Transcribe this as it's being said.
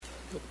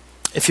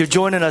If you're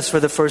joining us for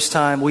the first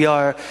time, we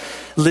are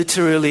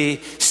literally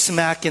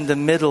smack in the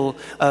middle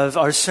of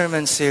our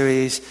sermon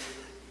series,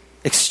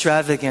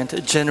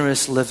 Extravagant,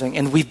 Generous Living.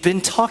 And we've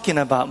been talking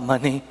about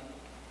money.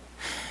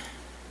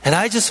 And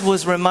I just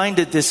was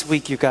reminded this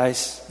week, you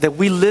guys, that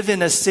we live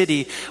in a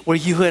city where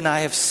you and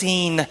I have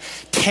seen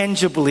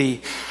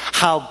tangibly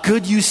how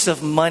good use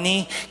of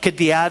money could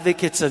be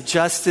advocates of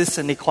justice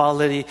and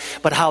equality,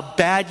 but how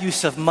bad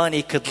use of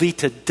money could lead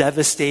to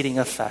devastating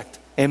effect.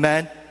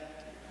 Amen?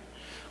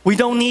 We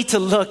don't need to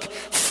look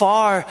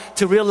far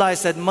to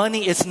realize that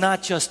money is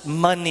not just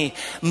money.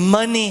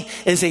 Money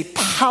is a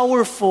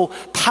powerful,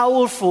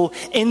 powerful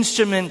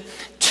instrument,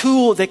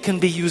 tool that can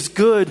be used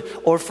good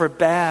or for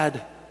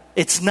bad.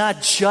 It's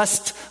not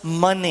just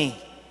money.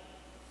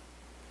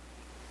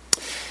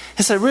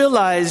 As I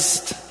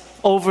realized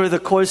over the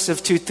course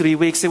of 2-3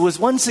 weeks, it was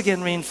once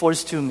again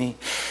reinforced to me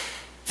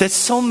that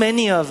so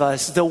many of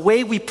us, the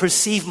way we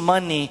perceive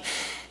money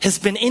has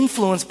been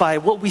influenced by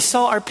what we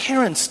saw our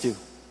parents do.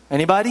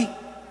 Anybody?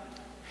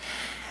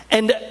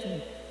 And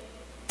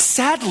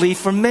sadly,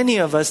 for many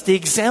of us, the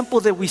example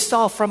that we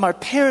saw from our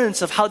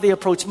parents of how they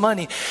approach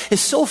money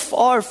is so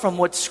far from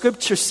what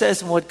Scripture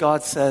says and what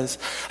God says.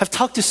 I've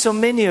talked to so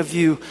many of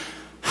you.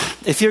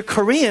 If you're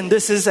Korean,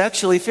 this is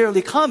actually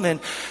fairly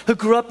common, who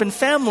grew up in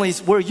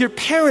families where your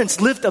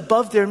parents lived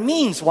above their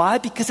means. Why?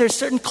 Because there's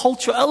certain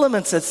cultural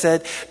elements that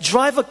said,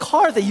 drive a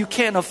car that you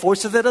can't afford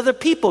so that other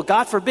people,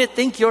 God forbid,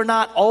 think you're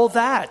not all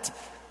that.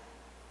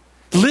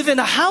 Live in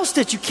a house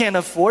that you can't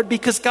afford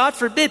because, God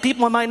forbid,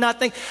 people might not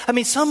think. I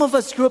mean, some of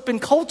us grew up in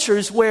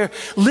cultures where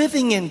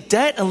living in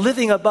debt and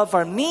living above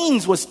our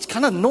means was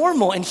kind of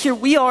normal. And here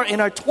we are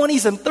in our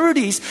 20s and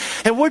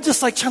 30s, and we're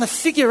just like trying to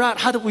figure out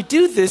how do we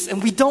do this,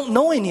 and we don't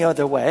know any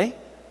other way.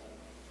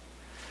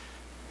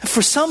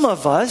 For some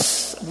of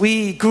us,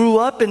 we grew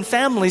up in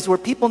families where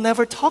people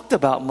never talked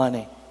about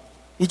money.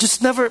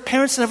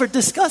 Parents never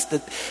discussed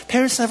it.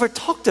 Parents never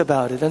talked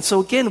about it. And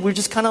so again, we're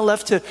just kind of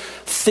left to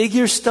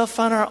figure stuff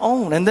on our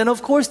own. And then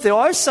of course, there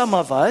are some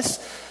of us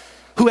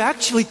who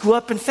actually grew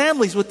up in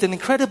families with an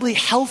incredibly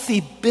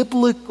healthy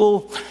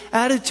biblical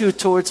attitude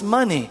towards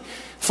money.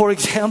 For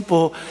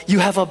example, you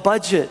have a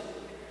budget.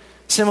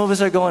 Some of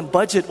us are going,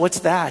 budget,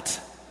 what's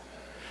that?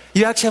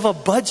 You actually have a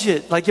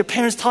budget, like your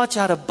parents taught you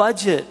how to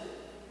budget.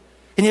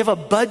 And you have a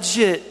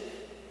budget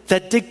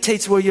that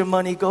dictates where your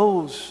money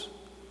goes.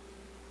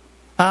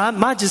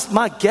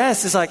 My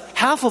guess is like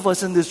half of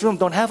us in this room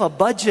don't have a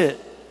budget.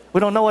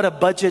 We don't know what a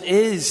budget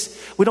is.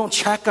 We don't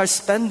track our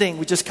spending.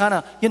 We just kind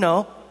of,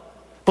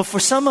 But for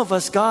some of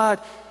us,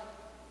 God,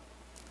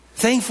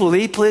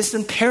 thankfully, placed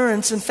in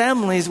parents and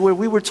families where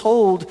we were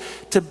told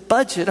to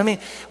budget. I mean,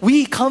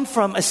 we come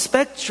from a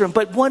spectrum,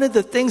 but one of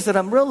the things that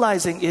I'm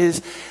realizing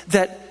is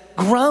that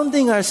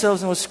grounding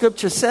ourselves in what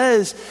Scripture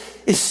says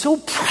is so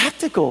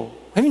practical.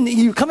 I mean,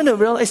 you come into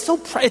realize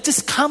it's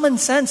just common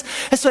sense.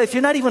 And so if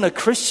you're not even a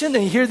Christian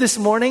and you're here this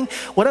morning,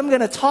 what I'm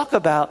going to talk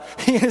about,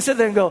 you're going to sit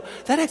there and go,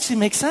 that actually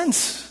makes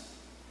sense.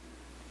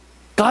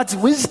 God's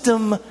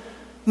wisdom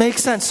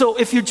makes sense. So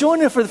if you're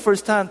joining us for the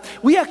first time,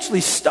 we actually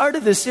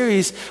started this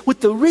series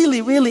with the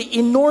really, really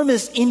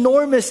enormous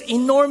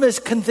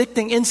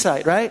convicting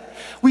insight, right?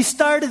 We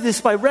started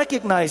this by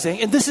recognizing,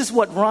 and this is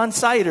what Ron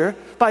Sider,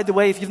 by the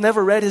way, if you've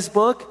never read his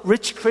book,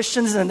 Rich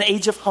Christians in an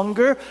Age of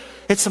Hunger,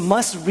 it's a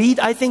must read,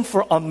 I think,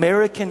 for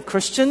American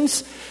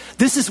Christians.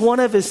 This is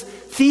one of his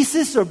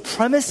thesis or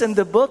premise in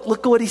the book.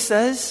 Look at what he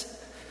says.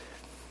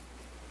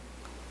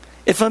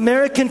 If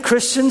American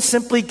Christians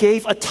simply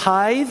gave a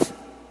tithe,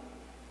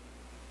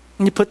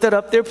 can you put that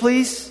up there,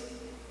 please?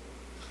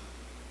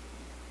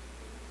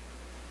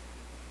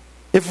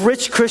 If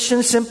rich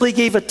Christians simply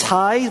gave a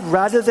tithe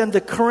rather than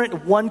the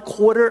current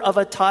 1/4 of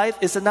a tithe,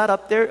 is it not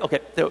up there?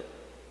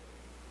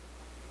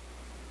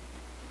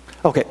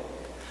 Okay.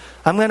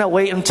 I'm going to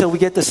wait until we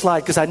get the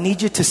slide because I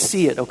need you to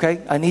see it,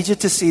 okay? I need you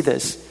to see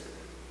this.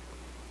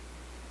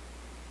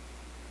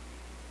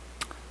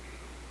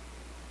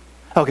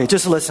 Okay,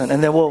 just listen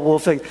and then we'll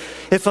figure.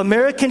 If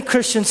American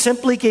Christians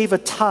simply gave a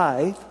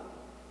tithe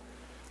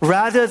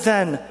rather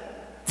than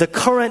the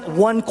current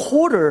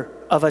 1/4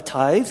 of a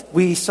tithe,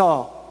 we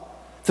saw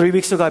 3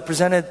 weeks ago I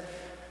presented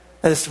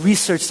this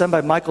research done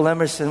by Michael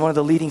Emerson, one of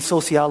the leading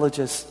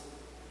sociologists,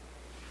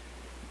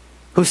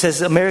 who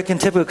says American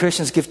typical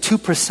Christians give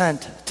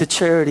 2% to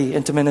charity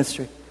and to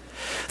ministry.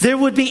 There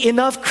would be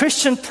enough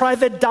Christian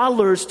private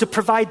dollars to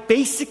provide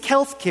basic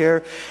health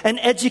care and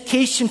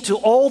education to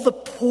all the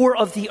poor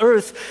of the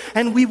earth,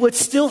 and we would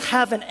still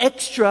have an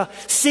extra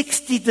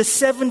 $60 to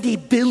 $70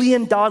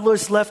 billion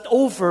left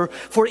over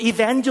for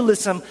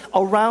evangelism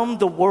around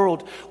the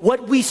world.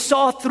 What we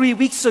saw 3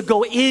 weeks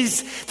ago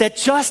is that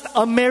just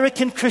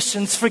American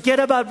Christians, forget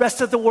about the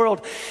rest of the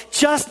world,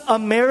 just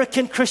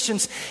American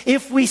Christians,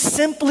 if we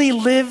simply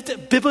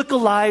lived biblical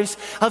lives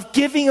of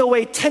giving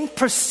away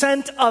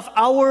 10% of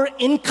our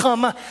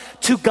income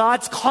to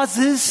God's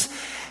causes,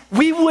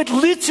 we would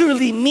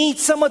literally meet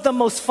some of the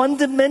most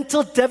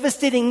fundamental,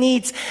 devastating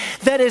needs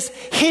that is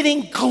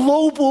hitting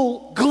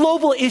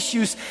global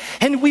issues,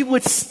 and we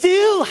would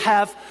still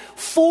have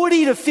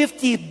 $40 to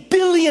 $50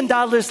 billion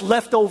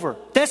left over.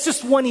 That's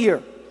just 1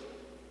 year.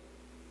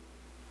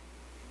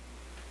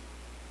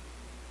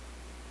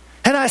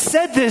 And I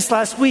said this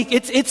last week,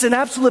 it's an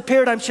absolute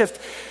paradigm shift.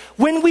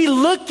 When we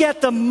look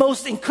at the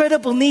most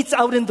incredible needs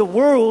out in the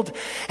world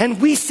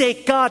and we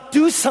say, God,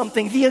 do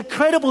something, the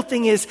incredible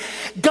thing is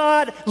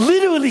God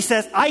literally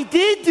says, I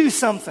did do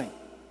something.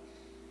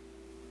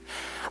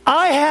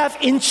 I have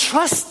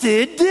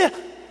entrusted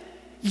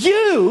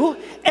you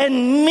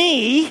and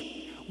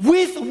me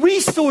with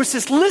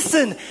resources.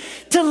 Listen,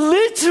 to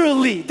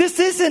literally, this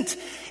isn't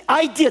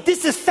idea,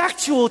 this is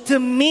factual, to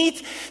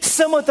meet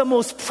some of the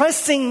most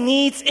pressing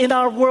needs in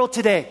our world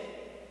today.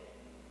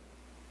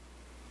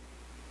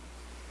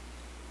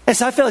 And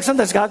so I feel like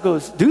sometimes God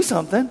goes, do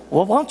something.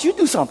 Well, why don't you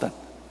do something?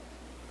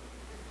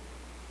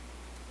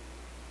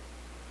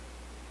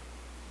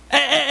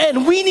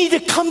 And we need to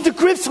come to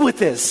grips with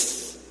this.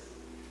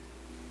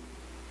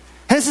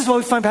 And this is why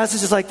we find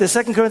passages like this,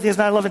 2 Corinthians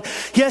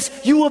 9:11. Yes,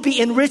 you will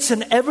be enriched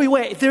in every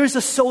way. There is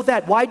a so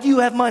that. Why do you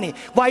have money?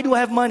 Why do I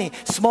have money?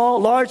 Small,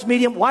 large,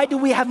 medium. Why do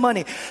we have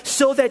money?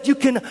 So that you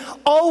can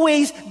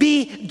always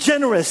be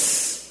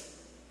generous.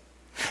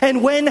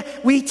 And when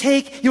we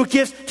take your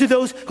gifts to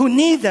those who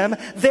need them,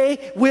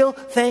 they will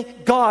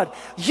thank God.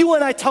 You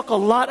and I talk a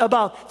lot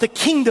about the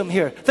kingdom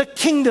here, the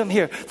kingdom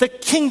here, the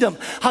kingdom.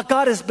 How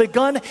God has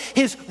begun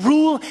His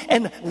rule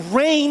and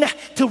reign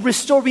to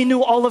restore,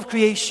 renew all of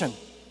creation.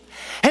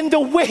 And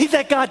the way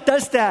that God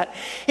does that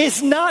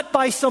is not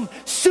by some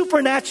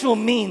supernatural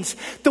means.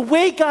 The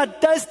way God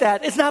does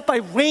that is not by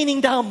raining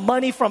down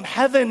money from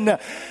heaven.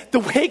 The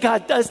way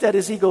God does that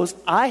is He goes,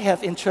 I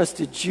have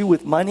entrusted you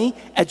with money,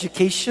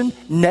 education,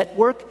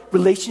 network,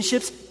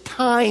 relationships,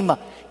 time,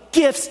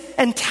 gifts,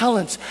 and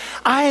talents.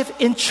 I have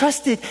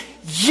entrusted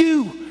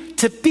you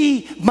to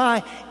be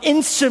my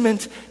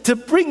instrument to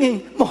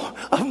bringing more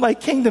of my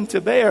kingdom to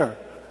bear.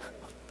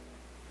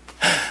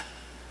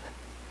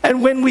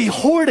 And when we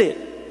hoard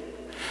it,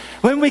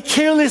 when we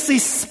carelessly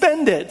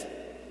spend it,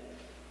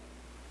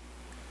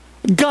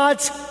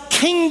 God's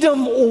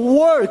kingdom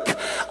work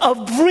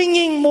of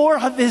bringing more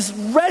of His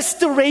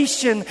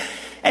restoration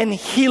and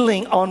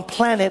healing on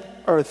planet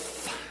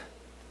Earth.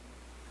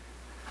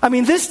 I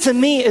mean, this to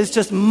me is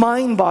just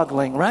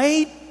mind-boggling,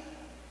 right?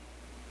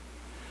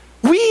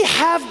 We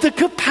have the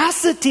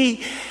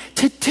capacity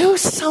to do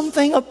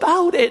something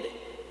about it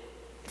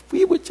if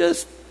we would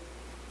just...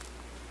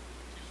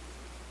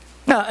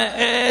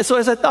 Now, so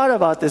as I thought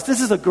about this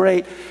is a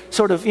great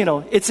sort of,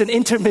 it's an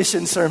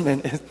intermission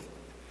sermon.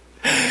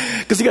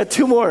 Because you got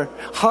two more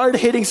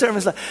hard-hitting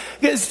sermons.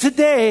 Because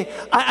today,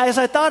 as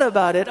I thought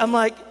about it, I'm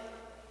like,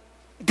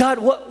 God,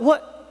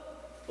 what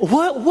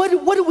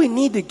do we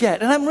need to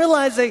get? And I'm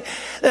realizing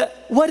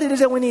that what it is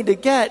that we need to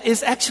get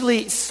is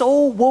actually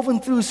so woven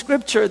through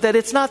Scripture that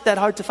it's not that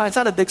hard to find. It's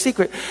not a big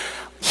secret.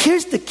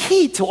 Here's the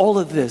key to all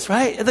of this,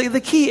 right?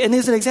 The key, and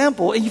here's an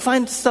example, and you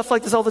find stuff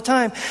like this all the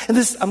time. And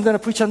this, I'm going to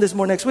preach on this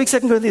more next week. 2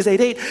 Corinthians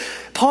 8:8.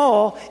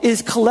 Paul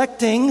is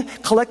collecting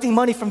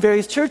money from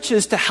various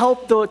churches to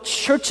help the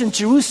church in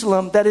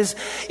Jerusalem that is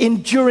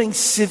enduring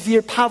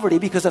severe poverty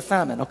because of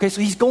famine. Okay,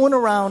 so he's going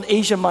around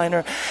Asia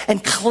Minor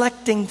and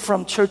collecting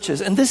from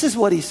churches. And this is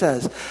what he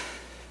says.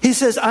 He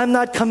says, I'm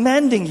not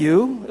commanding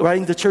you,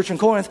 writing to the church in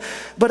Corinth,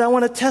 but I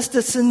want to test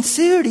the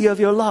sincerity of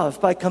your love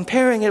by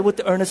comparing it with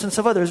the earnestness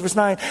of others. Verse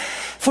 9,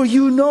 for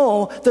you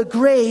know the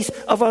grace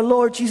of our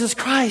Lord Jesus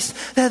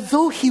Christ, that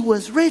though He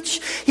was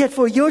rich, yet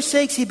for your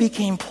sakes He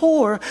became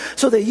poor,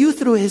 so that you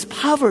through His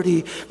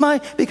poverty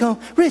might become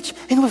rich.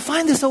 And we'll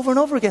find this over and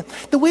over again.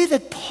 The way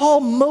that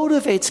Paul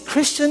motivates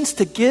Christians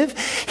to give,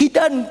 he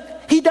doesn't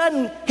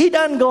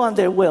go on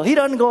their will. He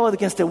doesn't go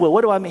against their will.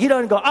 What do I mean? He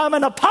doesn't go, I'm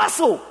an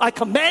apostle. I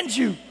command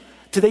you.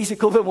 Today's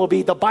equivalent will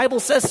be, the Bible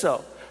says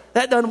so.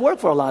 That doesn't work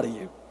for a lot of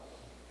you.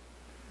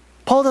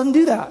 Paul doesn't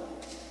do that.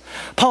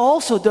 Paul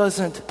also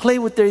doesn't play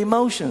with their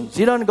emotions.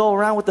 He doesn't go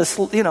around with a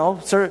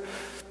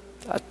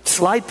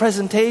slide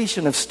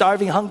presentation of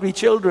starving, hungry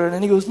children.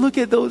 And he goes, look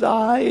at those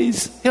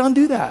eyes. He doesn't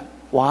do that.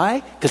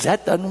 Why? Because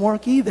that doesn't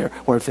work either.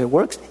 Or if it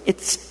works,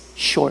 it's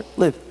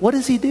short-lived. What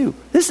does he do?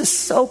 This is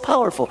so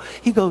powerful.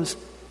 He goes,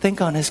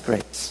 think on His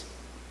grace.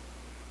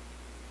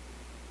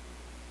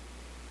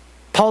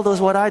 Paul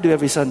does what I do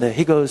every Sunday.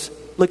 He goes,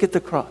 look at the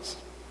cross.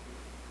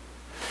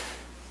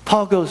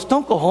 Paul goes,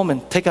 don't go home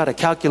and take out a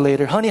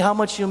calculator. Honey, how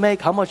much you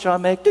make? How much I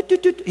make?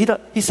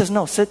 He says,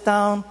 no, sit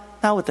down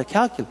not with the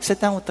calculator.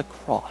 Sit down with the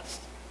cross.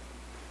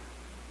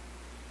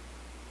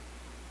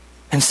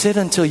 And sit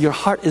until your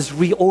heart is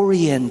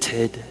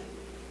reoriented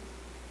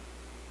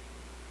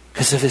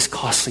because of His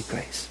costly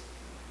grace.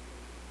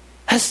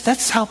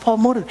 That's how Paul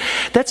motivated.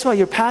 That's why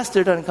your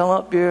pastor doesn't come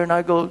up here and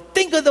I go,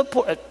 think of the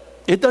poor.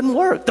 It doesn't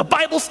work. The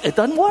Bible, it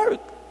doesn't work.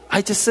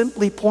 I just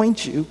simply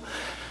point you,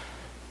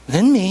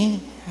 then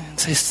me, and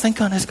say, think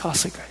on His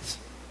costly grace.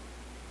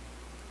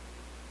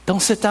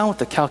 Don't sit down with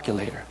the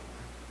calculator.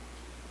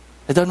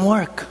 It doesn't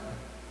work.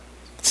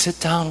 sit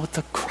down with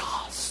the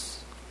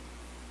cross.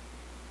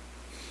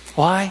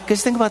 Why?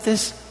 Because think about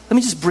this. Let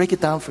me just break it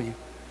down for you.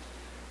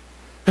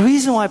 The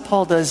reason why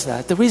Paul does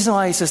that, the reason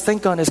why he says,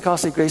 think on his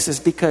costly grace is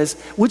because,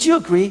 would you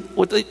agree?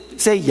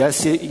 Say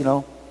yes,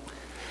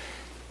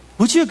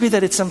 Would you agree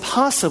that it's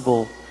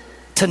impossible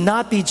to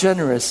not be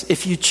generous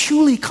if you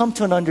truly come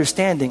to an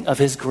understanding of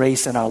his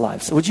grace in our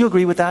lives? Would you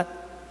agree with that?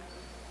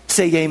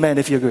 Say amen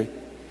if you agree.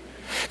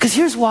 Because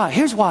here's why.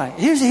 Here's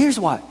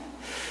why.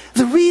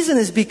 The reason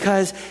is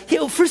because,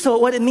 first of all,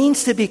 what it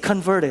means to be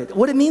converted.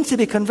 What it means to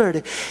be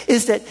converted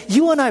is that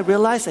you and I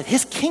realize that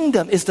his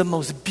kingdom is the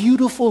most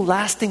beautiful,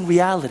 lasting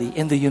reality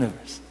in the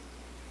universe.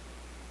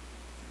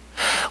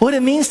 What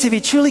it means to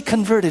be truly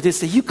converted is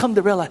that you come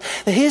to realize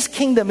that his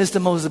kingdom is the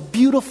most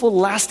beautiful,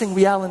 lasting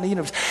reality in the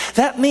universe.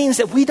 That means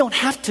that we don't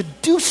have to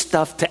do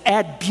stuff to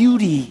add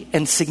beauty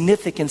and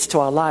significance to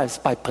our lives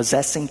by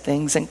possessing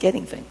things and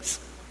getting things.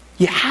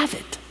 You have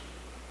it.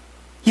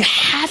 You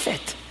have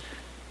it.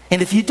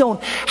 And if you don't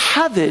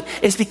have it,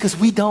 it's because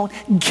we don't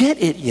get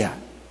it yet.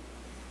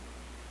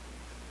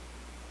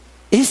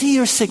 Is he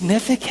your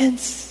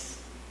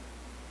significance?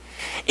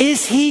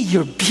 Is he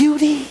your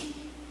beauty?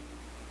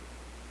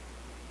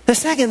 The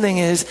second thing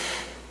is,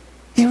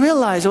 you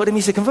realize what it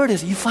means to convert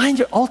is you find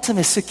your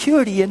ultimate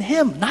security in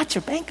him, not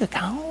your bank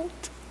account.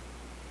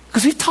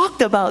 Because we've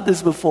talked about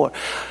this before.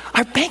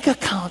 Our bank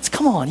accounts,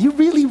 come on, you're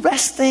really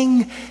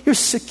resting your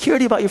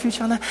security about your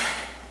future on that?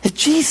 If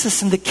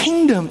Jesus and the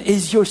kingdom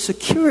is your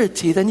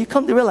security, then you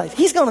come to realize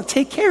he's going to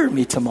take care of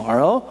me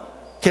tomorrow.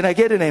 Can I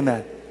get an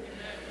amen?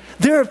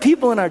 There are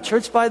people in our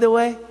church, by the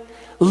way,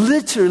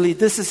 literally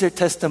this is their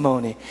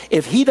testimony.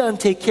 If he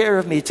doesn't take care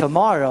of me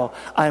tomorrow,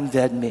 I'm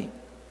dead meat.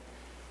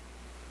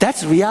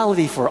 That's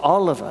reality for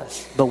all of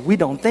us, but we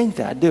don't think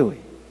that, do we?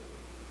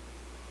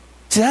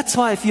 See, that's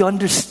why if you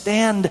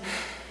understand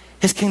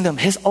his kingdom,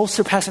 his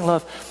all-surpassing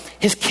love,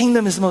 his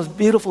kingdom is the most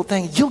beautiful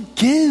thing, you'll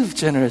give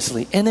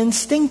generously and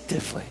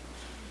instinctively.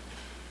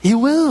 You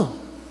will.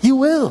 You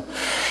will.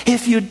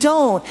 If you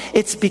don't,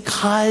 it's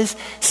because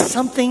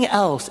something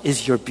else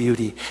is your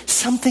beauty.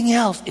 Something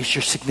else is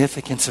your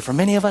significance. And for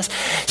many of us,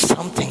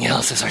 something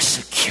else is our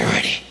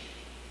security.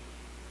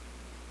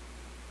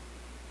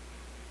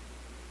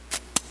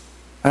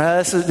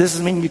 Does this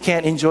mean you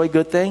can't enjoy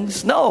good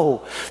things?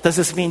 No. Does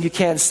this mean you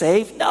can't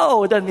save?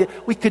 No, it doesn't mean.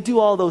 We could do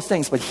all those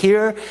things. But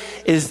here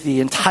is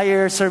the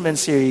entire sermon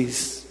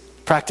series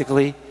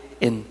practically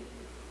in,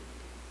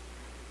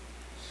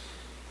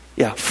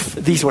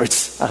 these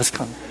words. I was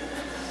going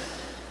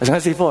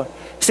to say before.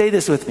 Say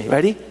this with me.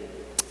 Ready?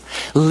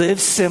 Live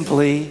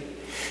simply,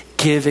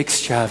 give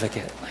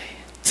extravagantly.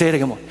 Say it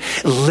again more.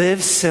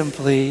 Live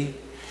simply,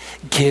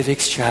 give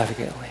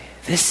extravagantly.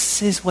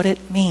 This is what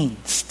it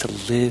means to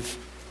live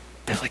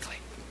biblically.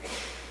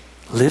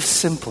 Live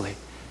simply,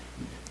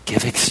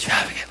 give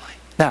extravagantly.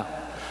 Now,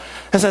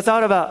 as I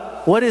thought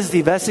about what is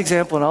the best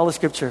example in all of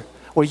Scripture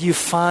where you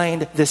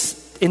find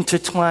this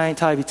intertwined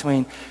tie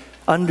between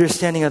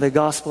understanding of the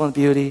gospel and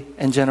beauty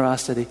and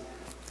generosity,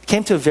 I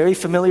came to a very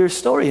familiar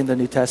story in the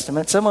New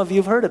Testament. Some of you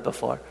have heard it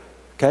before.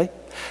 Okay?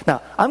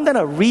 Now, I'm going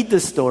to read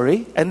this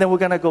story and then we're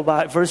going to go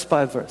by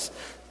verse.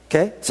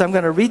 Okay? So I'm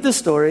going to read the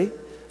story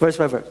verse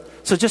by verse.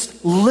 So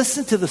just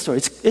listen to the story.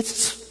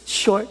 It's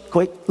short,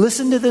 quick.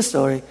 Listen to this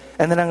story,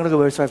 and then I'm going to go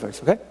verse by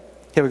verse, okay?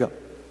 Here we go.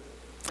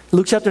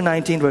 Luke chapter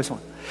 19, verse 1.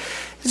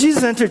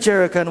 Jesus entered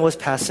Jericho and was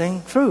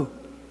passing through.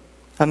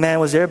 A man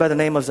was there by the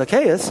name of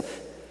Zacchaeus.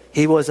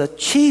 He was a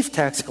chief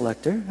tax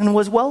collector and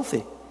was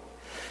wealthy.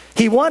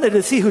 He wanted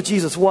to see who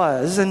Jesus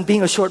was, and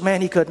being a short man,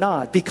 he could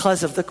not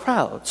because of the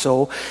crowd.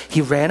 So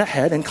he ran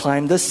ahead and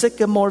climbed the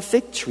sycamore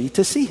fig tree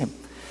to see him,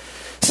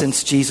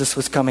 since Jesus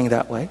was coming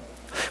that way.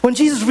 When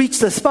Jesus reached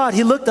the spot,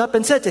 he looked up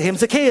and said to him,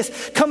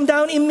 Zacchaeus, come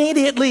down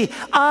immediately.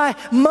 I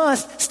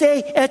must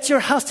stay at your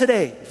house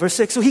today. Verse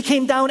 6, so he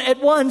came down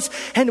at once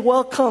and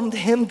welcomed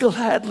him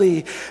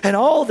gladly. And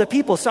all the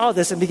people saw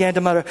this and began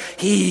to mutter,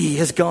 he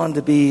has gone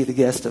to be the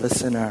guest of a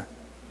sinner.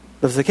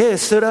 But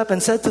Zacchaeus stood up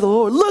and said to the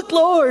Lord, look,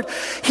 Lord,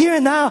 here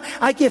and now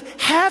I give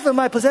half of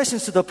my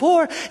possessions to the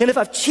poor. And if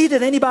I've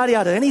cheated anybody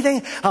out of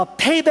anything, I'll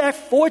pay back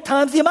 4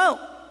 times the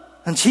amount.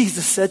 And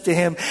Jesus said to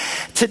him,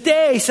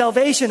 today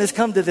salvation has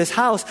come to this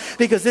house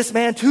because this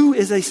man too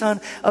is a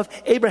son of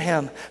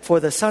Abraham. For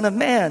the Son of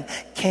Man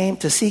came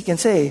to seek and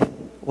save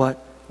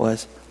what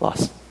was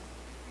lost.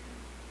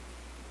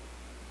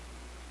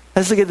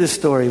 Let's look at this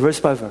story verse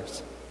by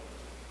verse.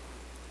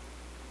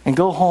 And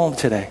go home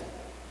today,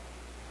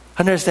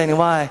 understanding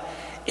why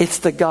it's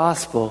the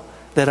gospel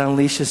that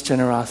unleashes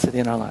generosity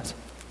in our lives.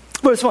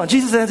 Verse 1,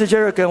 Jesus entered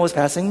Jericho and was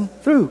passing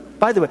through.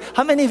 By the way,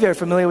 how many of you are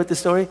familiar with this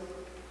story?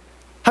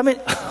 How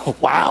many? Oh,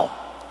 wow.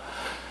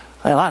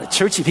 A lot of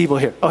churchy people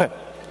here. Okay.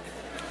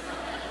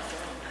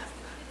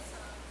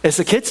 It's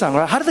a kid song,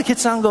 right? How did the kid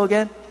song go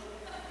again?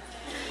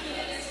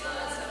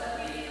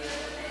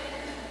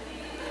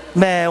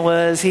 Man,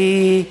 was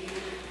he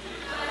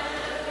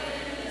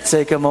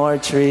sycamore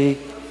tree.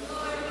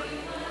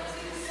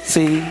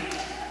 See?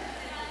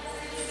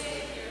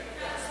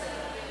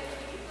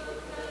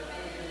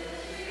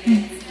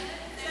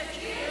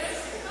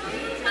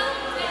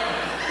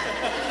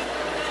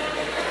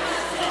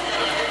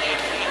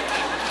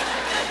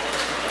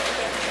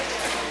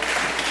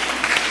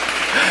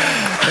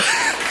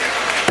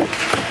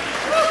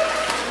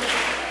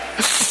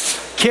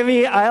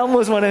 Kimmy, I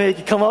almost want to make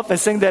you come up and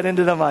sing that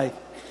into the mic.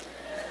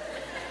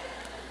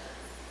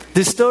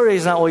 This story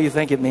is not what you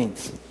think it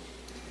means.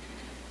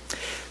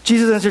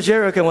 Jesus entered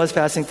Jericho and was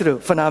passing through.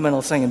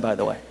 Phenomenal singing, by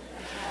the way.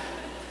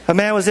 A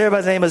man was there by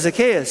the name of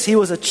Zacchaeus. He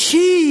was a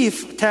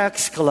chief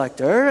tax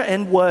collector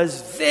and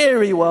was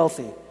very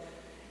wealthy.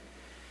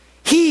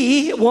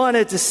 He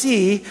wanted to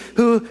see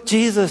who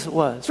Jesus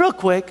was. Real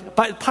quick,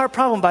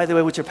 problem, by the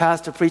way, with your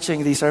pastor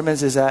preaching these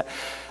sermons is that,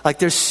 like,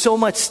 there's so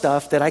much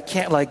stuff that I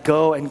can't, like,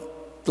 go and,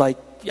 like,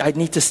 I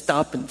need to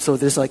stop. And so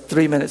there's, like,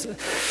 3 minutes.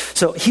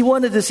 So he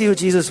wanted to see who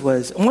Jesus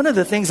was. One of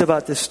the things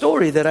about this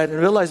story that I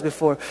didn't realize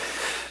before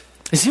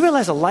is you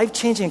realize a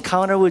life-changing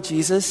encounter with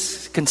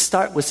Jesus can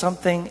start with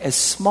something as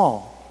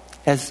small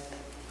as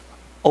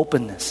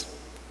openness.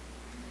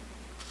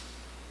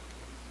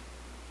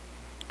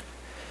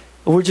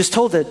 We're just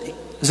told that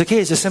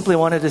Zacchaeus just simply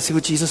wanted to see who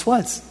Jesus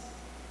was.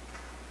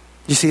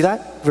 You see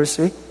that? Verse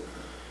 3?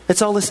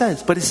 That's all it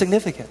says, but it's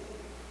significant.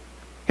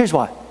 Here's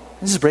why.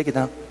 Let's just break it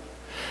down.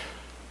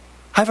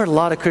 I've heard a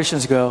lot of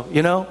Christians go,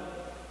 you know,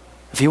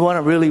 if you want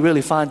to really,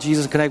 really find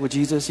Jesus and connect with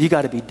Jesus, you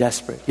got to be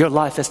desperate. Your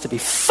life has to be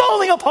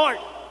falling apart.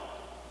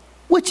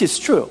 Which is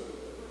true.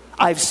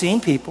 I've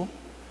seen people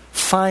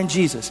find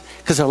Jesus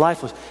because their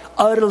life was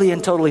utterly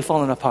and totally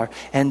falling apart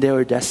and they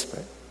were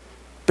desperate.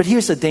 But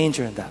here's the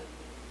danger in that.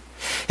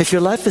 If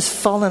your life is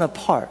falling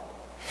apart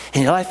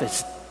and your life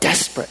is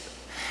desperate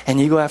and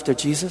you go after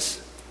Jesus,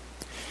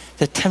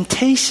 the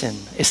temptation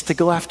is to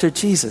go after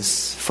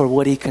Jesus for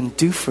what he can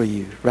do for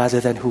you rather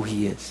than who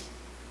he is.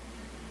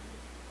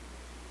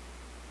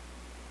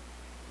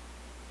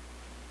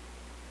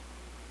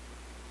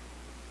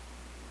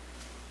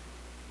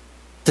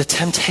 The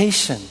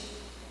temptation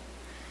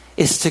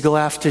is to go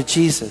after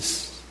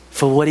Jesus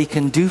for what he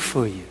can do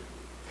for you,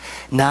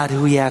 not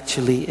who he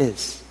actually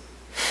is.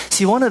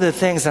 See, one of the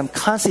things I'm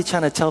constantly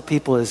trying to tell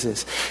people is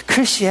this.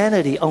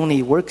 Christianity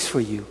only works for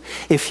you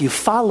if you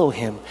follow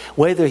him,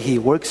 whether he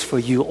works for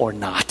you or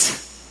not.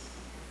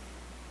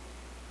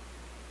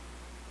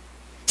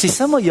 See,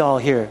 some of y'all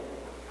here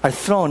are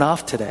thrown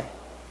off today.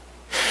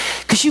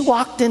 Because you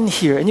walked in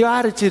here and your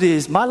attitude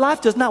is, my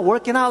life is not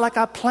working out like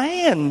I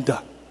planned.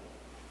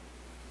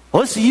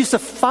 Well, so you're used to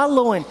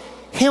following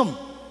him.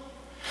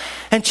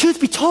 And truth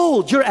be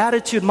told, your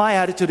attitude, my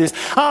attitude is,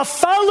 I'll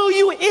follow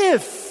you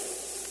if.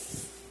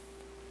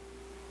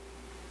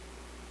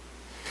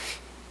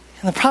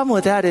 And the problem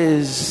with that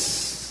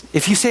is,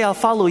 if you say, I'll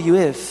follow you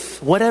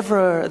if,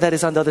 whatever that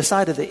is on the other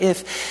side of the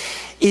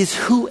if is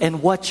who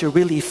and what you're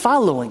really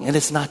following, and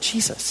it's not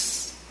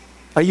Jesus.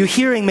 Are you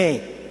hearing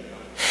me?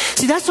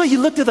 See, that's why you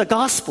look to the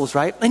Gospels,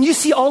 right? And you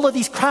see all of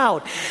these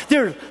crowd.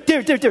 They're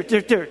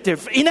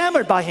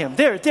enamored by him.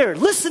 They're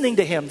listening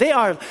to him. They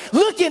are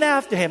looking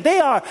after him. They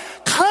are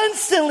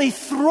constantly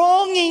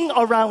thronging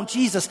around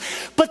Jesus.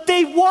 But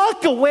they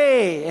walk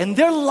away and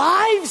their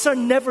lives are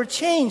never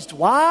changed.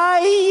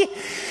 Why?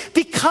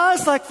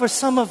 Because, like for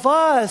some of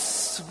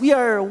us, we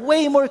are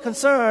way more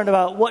concerned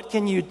about what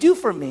can you do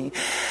for me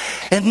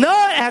and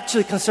not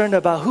actually concerned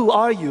about who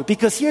are you.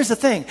 Because here's the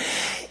thing.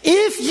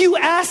 If you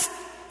ask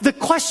the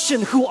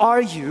question, who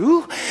are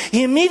you?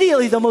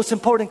 Immediately the most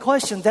important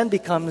question then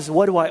becomes,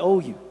 what do I owe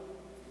you?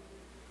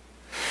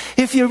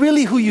 If you're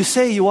really who you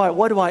say you are,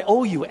 what do I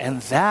owe you?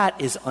 And that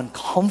is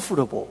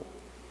uncomfortable.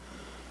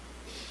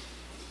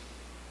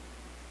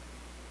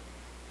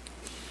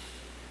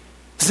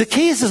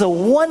 Zacchaeus is a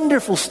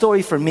wonderful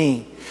story for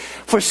me.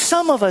 For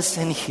some of us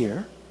in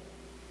here,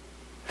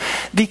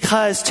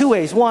 because two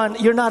ways. One,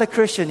 you're not a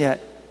Christian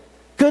yet.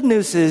 Good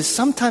news is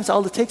sometimes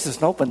all it takes is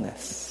an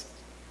openness.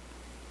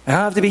 You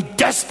don't have to be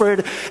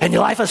desperate and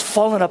your life has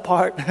fallen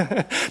apart.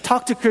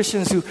 Talk to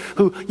Christians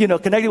who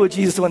connected with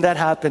Jesus when that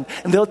happened.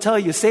 And they'll tell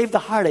you, save the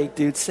heartache,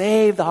 dude.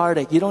 Save the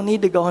heartache. You don't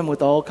need to go in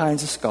with all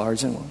kinds of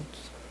scars and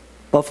wounds.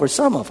 But for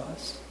some of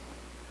us,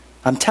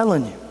 I'm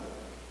telling you,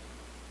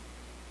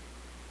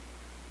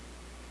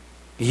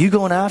 are you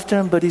going after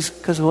him but he's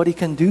because of what he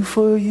can do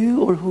for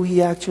you or who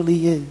he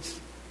actually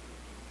is?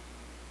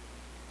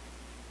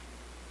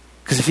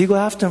 Because if you go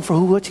after him for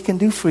what he can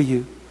do for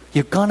you,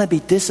 you're going to be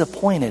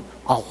disappointed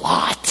a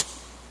lot.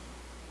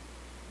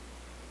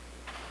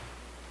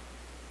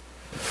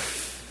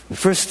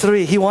 Verse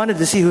 3, he wanted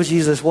to see who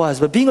Jesus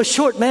was, but being a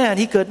short man,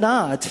 he could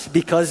not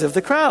because of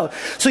the crowd.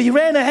 So he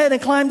ran ahead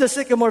and climbed the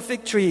sycamore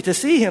fig tree to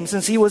see him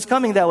since he was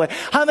coming that way.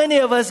 How many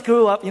of us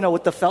grew up,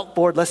 with the felt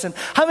board lesson?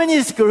 How many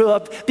of us grew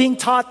up being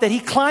taught that he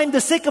climbed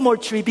the sycamore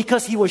tree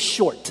because he was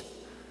short?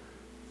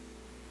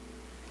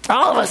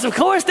 All of us, of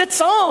course,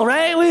 that's all,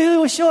 right? We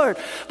were short.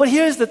 But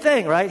here's the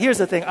thing, right? Here's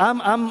the thing.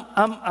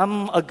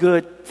 I'm a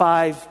good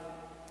 5.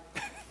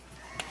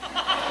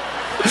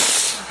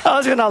 I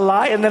was gonna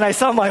lie, and then I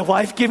saw my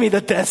wife give me the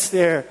death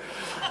stare.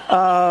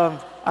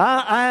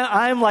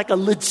 I'm like a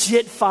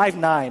legit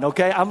 5'9",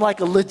 okay? I'm like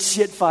a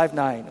legit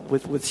 5'9"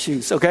 with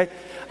shoes, okay?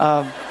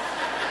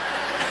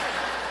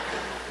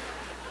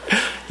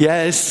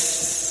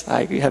 Yes,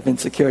 I have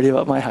insecurity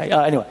about my height.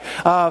 Anyway,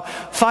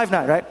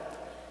 5'9", right?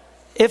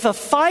 If a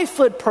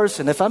 5-foot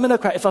person, if I'm in a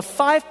crowd, if a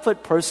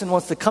 5-foot person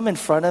wants to come in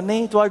front of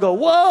me, do I go,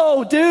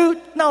 whoa,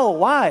 dude? No,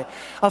 why?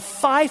 A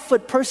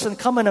 5-foot person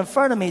coming in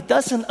front of me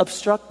doesn't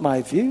obstruct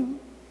my view.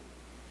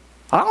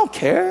 I don't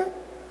care.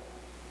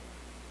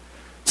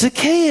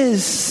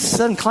 Zacchaeus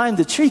doesn't climb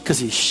the tree because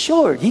he's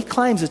short. He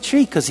climbs a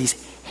tree because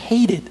he's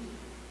hated.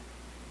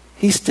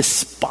 He's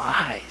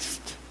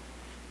despised.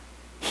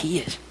 He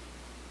is.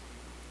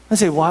 I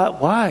say, why?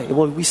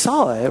 Well, we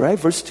saw it, right?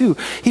 Verse 2.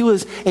 He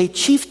was a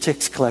chief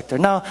tax collector.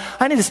 Now,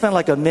 I need to spend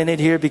like a minute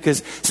here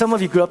because some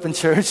of you grew up in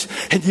church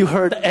and you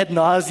heard ad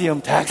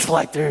nauseum tax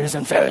collectors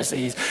and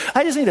Pharisees.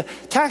 I just need to,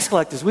 tax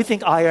collectors, we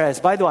think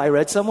IRS. By the way, I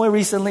read somewhere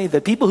recently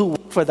that people who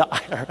work for the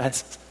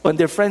IRS, when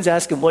their friends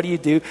ask them, what do you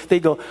do? They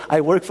go,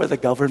 I work for the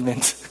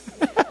government.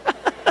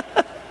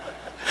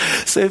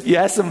 So if you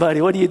ask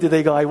somebody, what do you do?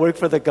 They go, I work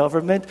for the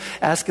government.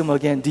 Ask them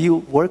again, do you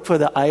work for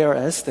the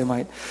IRS? They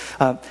might.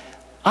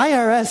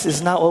 IRS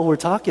is not what we're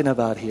talking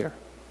about here.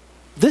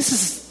 This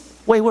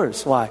is way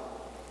worse. Why?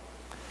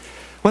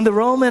 When the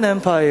Roman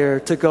Empire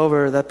took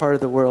over that part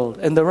of the world,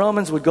 and the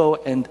Romans would go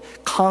and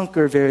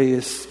conquer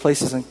various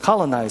places and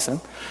colonize them,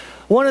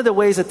 one of the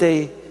ways that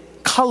they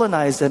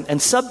colonized them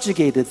and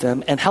subjugated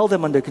them and held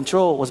them under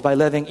control was by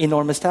levying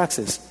enormous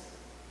taxes.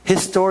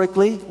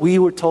 Historically, we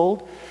were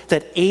told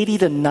that 80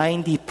 to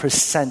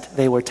 90%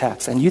 they were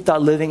taxed. And you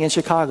thought living in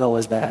Chicago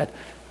was bad.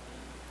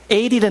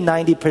 80 to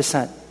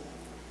 90%.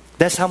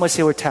 That's how much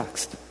they were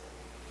taxed.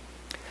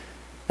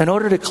 In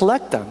order to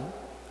collect them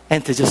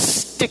and to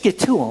just stick it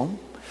to them,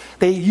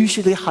 they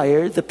usually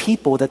hired the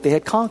people that they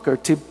had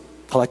conquered to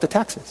collect the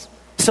taxes.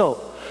 So,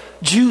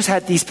 Jews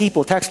had these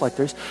people, tax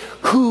collectors,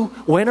 who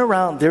went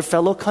around their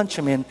fellow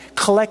countrymen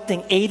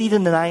collecting 80 to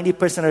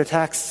 90% of their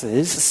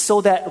taxes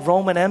so that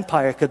Roman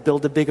Empire could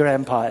build a bigger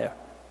empire.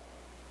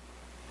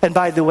 And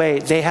by the way,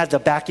 they had the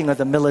backing of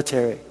the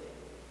military.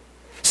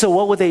 So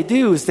what would they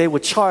do is they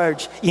would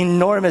charge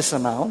enormous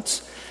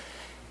amounts,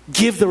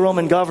 give the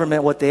Roman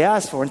government what they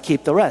asked for, and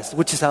keep the rest,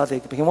 which is how they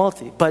became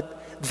wealthy.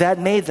 But that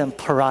made them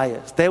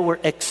pariahs. They were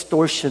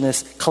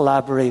extortionists,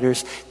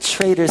 collaborators,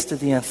 traitors to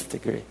the nth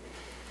degree.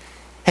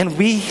 And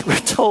we were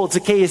told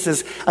Zacchaeus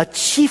is a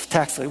chief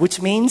tax collector,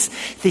 which means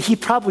that he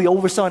probably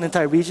oversaw an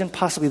entire region,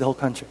 possibly the whole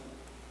country.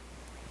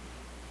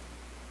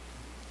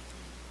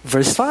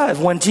 Verse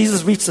 5, when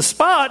Jesus reached the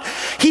spot,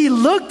 he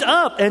looked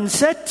up and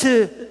said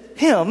to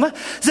him,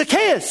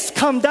 Zacchaeus,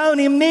 come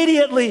down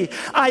immediately.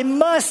 I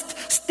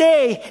must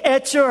stay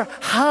at your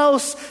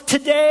house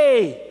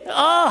today.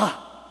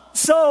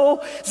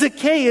 So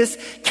Zacchaeus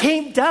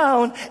came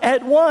down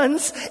at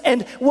once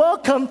and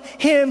welcomed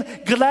him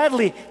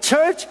gladly.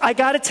 Church, I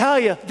got to tell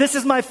you, this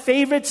is my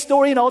favorite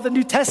story in all the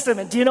New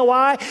Testament. Do you know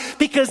why?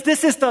 Because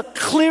this is the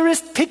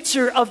clearest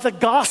picture of the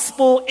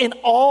gospel in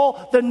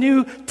all the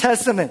New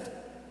Testament.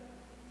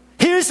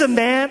 Here's a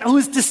man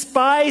who's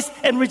despised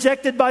and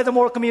rejected by the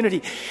moral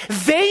community.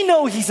 They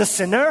know he's a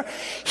sinner.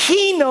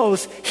 He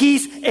knows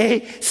he's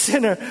a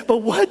sinner. But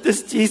what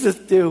does Jesus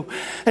do?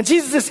 And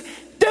Jesus says,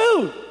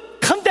 dude,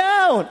 come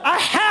down. I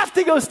have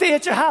to go stay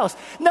at your house.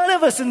 None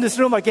of us in this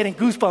room are getting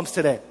goosebumps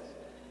today.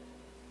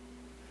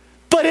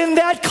 But in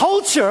that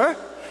culture,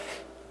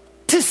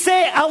 to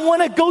say, I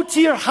want to go to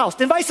your house,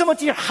 to invite someone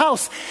to your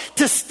house,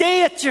 to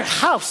stay at your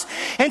house,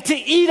 and to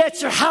eat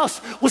at your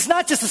house was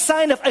not just a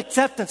sign of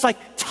acceptance,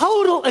 like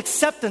total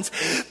acceptance,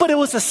 but it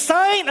was a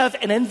sign of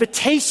an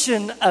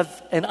invitation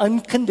of an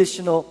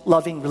unconditional,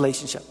 loving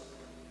relationship.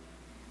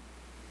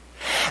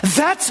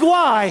 That's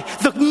why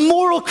the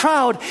moral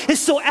crowd is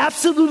so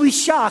absolutely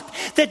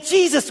shocked that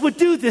Jesus would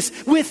do this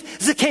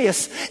with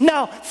Zacchaeus.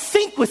 Now,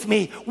 think with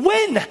me.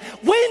 When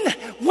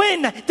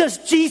does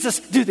Jesus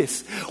do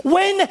this?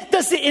 When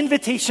does the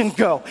invitation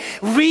go?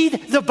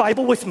 Read the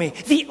Bible with me.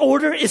 The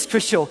order is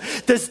crucial.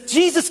 Does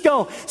Jesus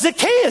go,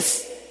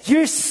 Zacchaeus,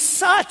 you're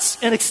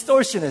such an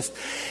extortionist.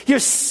 You're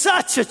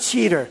such a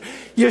cheater.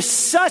 You're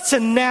such a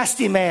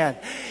nasty man.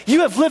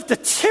 You have lived a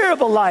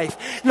terrible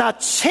life. Now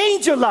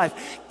change your life.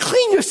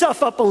 Clean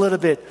yourself up a little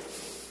bit.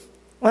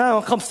 Well,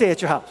 I'll come stay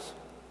at your house.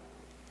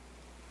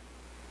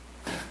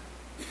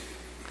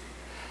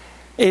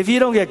 If you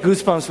don't get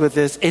goosebumps with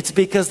this, it's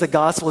because the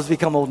gospel has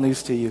become old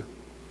news to you.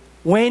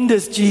 When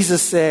does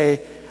Jesus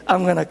say,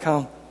 I'm going to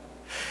come?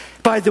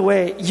 By the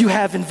way, you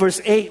have in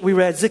verse 8, we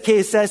read,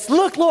 Zacchaeus says,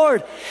 look,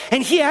 Lord.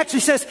 And he actually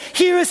says,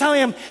 here is how I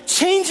am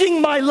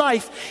changing my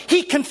life.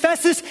 He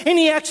confesses and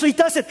he actually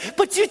does it.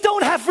 But you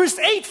don't have verse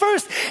 8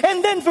 first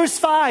and then verse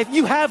 5.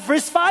 You have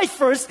verse 5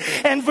 first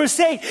and verse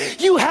 8.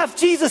 You have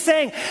Jesus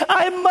saying,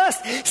 I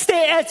must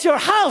stay at your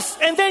house.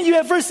 And then you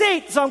have verse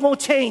 8, so I won't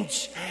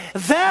change.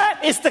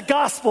 That is the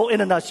gospel in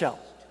a nutshell.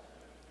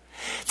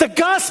 The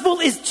gospel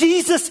is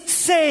Jesus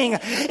saying,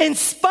 in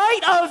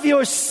spite of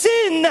your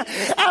sin,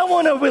 I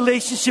want a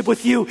relationship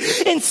with you.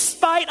 In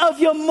spite of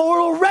your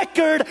moral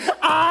record,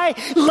 I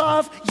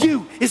love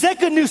you. Is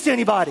that good news to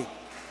anybody?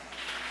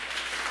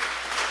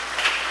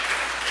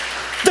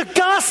 The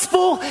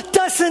gospel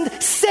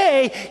doesn't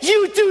say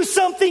you do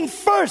something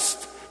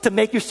first to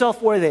make yourself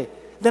worthy.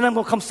 Then I'm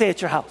going to come stay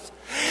at your house.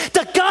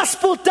 The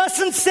gospel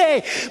doesn't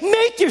say,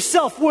 make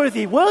yourself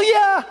worthy, will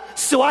ya?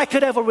 So I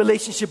could have a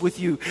relationship with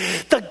you.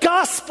 The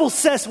gospel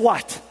says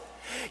what?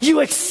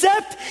 You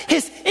accept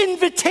his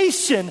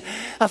invitation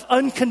of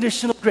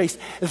unconditional grace.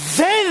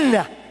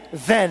 Then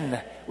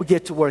we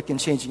get to work in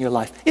changing your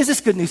life. Is this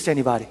good news to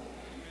anybody?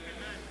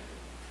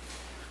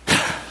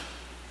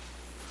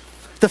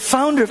 The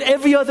founder of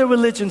every other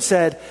religion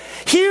said,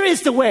 here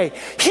is the way,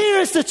 here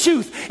is the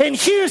truth, and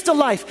here's the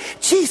life.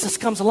 Jesus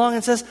comes along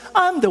and says,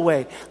 I'm the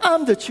way,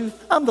 I'm the truth,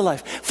 I'm the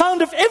life.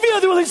 Founder of every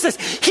other religion says,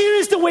 here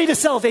is the way to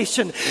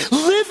salvation.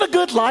 Live a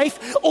good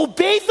life,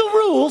 obey the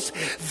rules,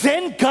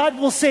 then God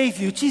will save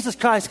you. Jesus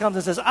Christ comes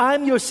and says,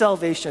 I'm your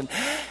salvation.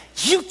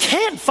 You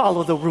can't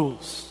follow the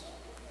rules.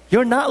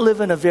 You're not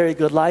living a very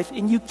good life,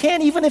 and you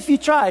can't even if you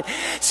tried.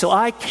 So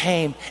I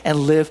came and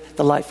lived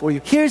the life for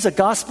you. Here's a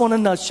gospel in a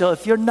nutshell.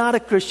 If you're not a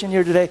Christian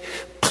here today,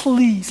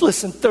 please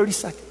listen 30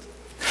 seconds.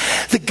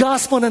 The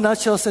gospel in a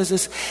nutshell says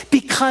this: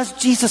 because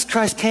Jesus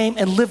Christ came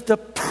and lived a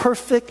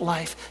perfect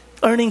life,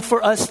 earning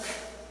for us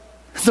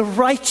the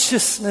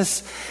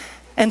righteousness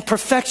and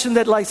perfection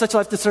that such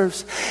life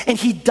deserves. And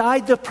he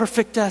died the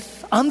perfect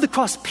death on the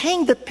cross,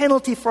 paying the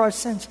penalty for our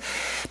sins.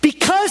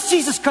 Because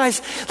Jesus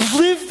Christ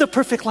lived the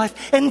perfect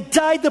life and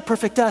died the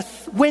perfect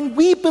death, when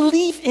we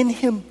believe in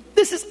him,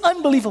 this is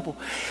unbelievable.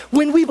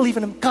 When we believe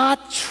in him, God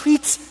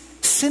treats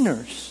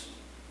sinners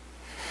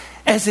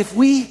as if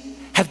we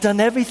have done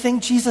everything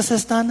Jesus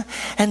has done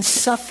and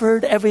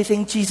suffered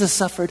everything Jesus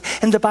suffered.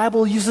 And the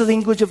Bible uses the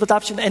language of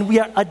adoption, and we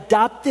are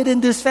adopted in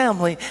this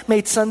family,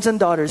 made sons and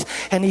daughters,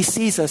 and he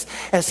sees us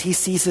as he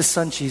sees his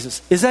son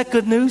Jesus. Is that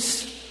good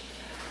news?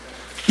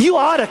 You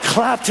ought to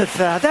clap to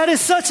that. That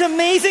is such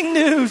amazing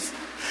news.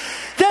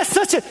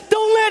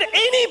 Don't let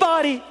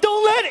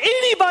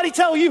anybody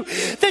tell you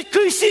that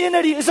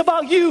Christianity is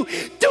about you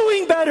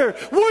doing better,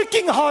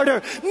 working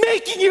harder,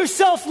 making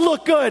yourself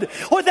look good,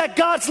 or that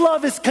God's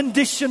love is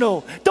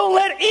conditional. Don't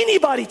let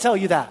anybody tell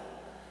you that.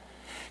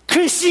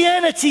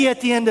 Christianity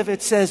at the end of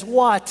it says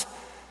what?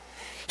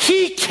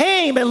 He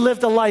came and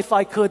lived a life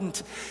I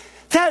couldn't.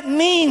 That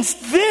means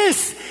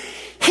this: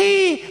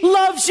 he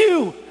loves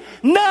you,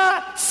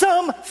 not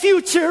some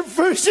future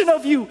version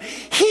of you.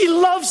 He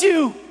loves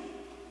you.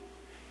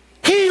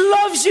 He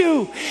loves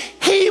you.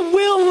 He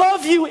will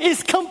love you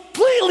is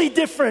completely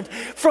different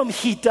from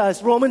he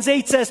does. Romans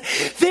 8 says,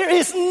 there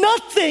is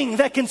nothing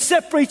that can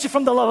separate you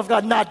from the love of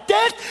God. Not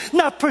death,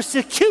 not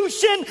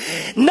persecution,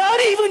 not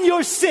even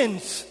your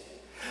sins.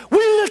 We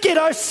look at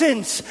our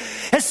sins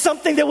as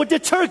something that would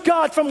deter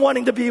God from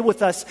wanting to be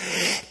with us.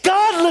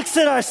 God looks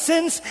at our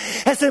sins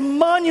as a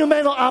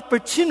monumental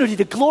opportunity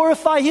to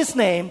glorify his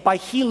name by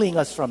healing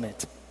us from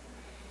it.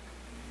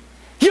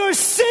 Your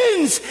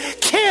sins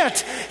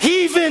can't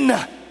even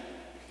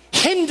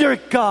hinder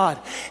God.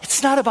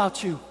 It's not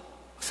about you.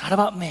 It's not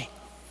about me.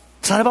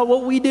 It's not about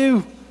what we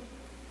do.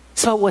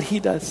 It's about what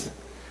he does.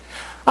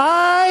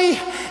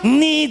 I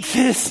need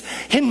this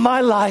in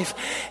my life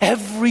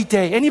every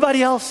day.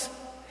 Anybody else?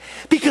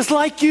 Because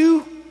like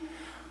you,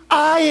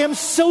 I am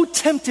so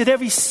tempted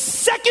every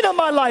second of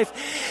my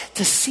life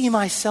to see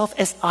myself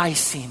as I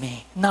see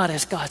me, not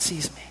as God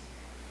sees me.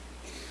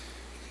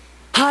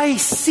 I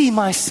see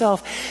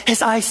myself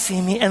as I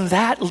see me, and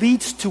that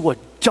leads to a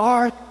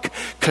dark,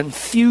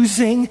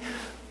 confusing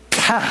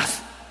path.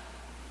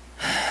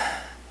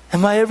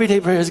 And my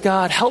everyday prayer is,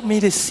 God, help me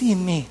to see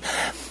me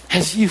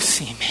as you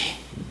see me.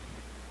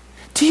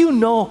 Do you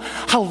know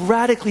how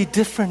radically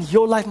different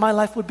your life, my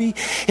life would be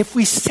if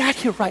we sat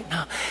here right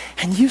now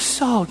and you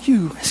saw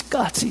you as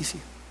God sees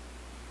you?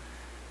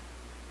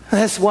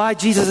 And that's why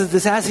Jesus is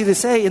this has to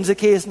say in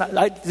Zacchaeus.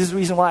 This is the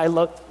reason why I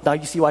love. Now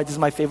you see why this is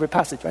my favorite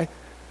passage, right?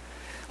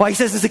 Why he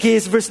says in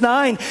Zacchaeus, verse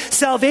 9,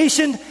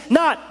 salvation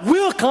not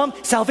will come.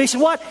 Salvation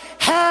what?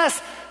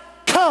 Has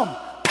come.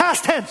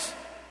 Past tense.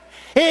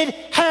 It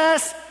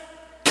has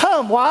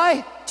come.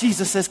 Why?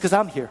 Jesus says, because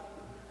I'm here.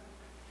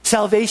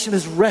 Salvation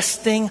is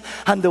resting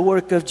on the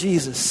work of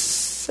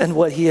Jesus and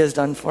what he has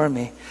done for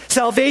me.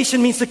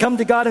 Salvation means to come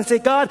to God and say,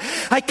 God,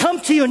 I come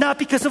to you not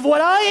because of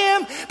what I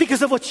am,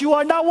 because of what you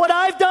are, not what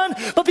I've done,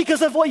 but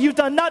because of what you've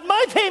done. Not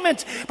my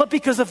payment, but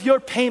because of your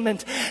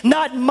payment.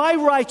 Not my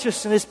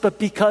righteousness, but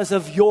because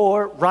of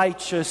your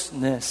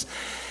righteousness.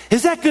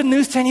 Is that good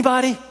news to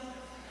anybody?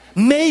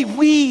 May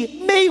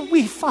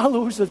we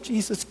followers of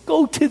Jesus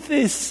go to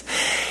this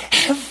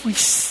every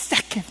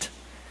second,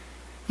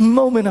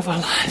 moment of our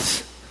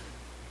lives.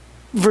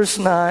 Verse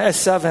 7,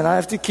 I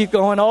have to keep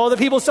going. All the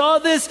people saw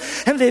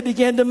this and they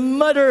began to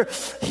mutter,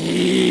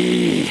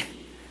 he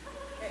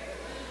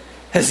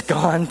has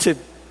gone to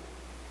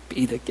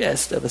be the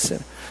guest of a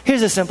sinner.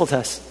 Here's a simple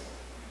test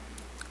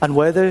on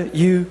whether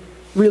you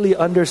really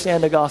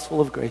understand the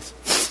gospel of grace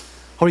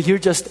or you're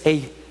just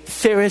a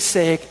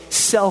Pharisaic,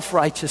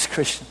 self-righteous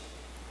Christian.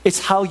 It's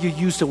how you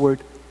use the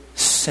word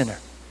sinner.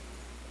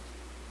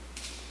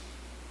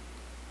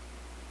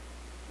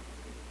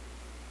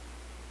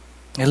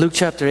 In Luke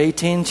chapter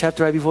 18,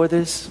 chapter right before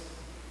this,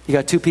 you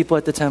got two people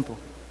at the temple.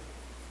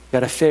 You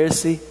got a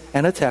Pharisee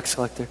and a tax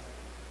collector.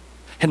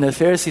 And the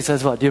Pharisee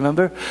says what? Do you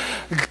remember?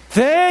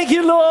 Thank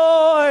you,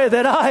 Lord,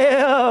 that I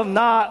am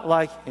not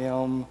like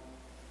him.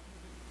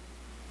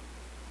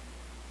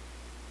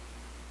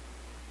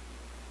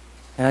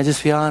 And I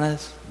just be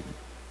honest,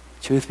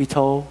 truth be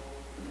told,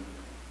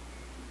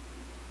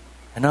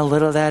 and a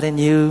little of that in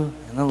you,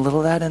 and a little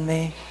of that in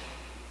me.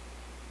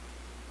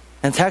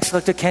 And tax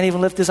collector can't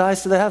even lift his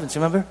eyes to the heavens,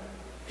 remember?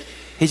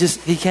 He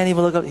can't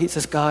even look up. He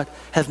says, God,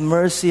 have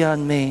mercy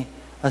on me,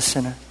 a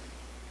sinner.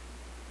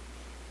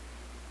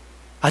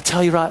 I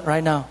tell you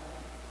right now,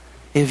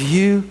 if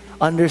you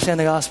understand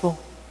the gospel,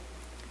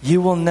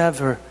 you will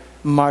never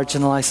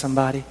marginalize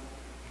somebody.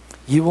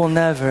 You will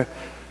never,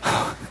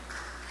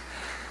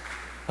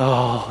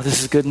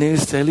 this is good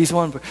news to at least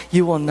one person.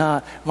 You will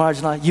not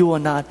marginalize. You will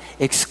not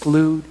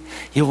exclude.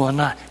 You will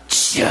not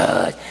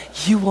judge.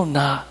 You will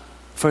not,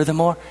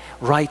 furthermore,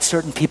 write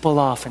certain people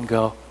off and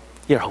go,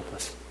 you're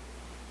hopeless.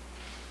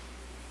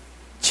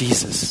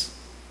 Jesus.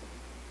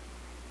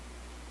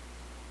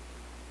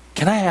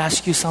 Can I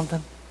ask you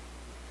something?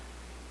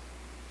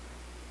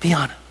 Be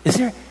honest.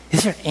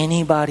 Is there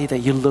anybody that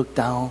you look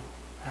down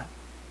at?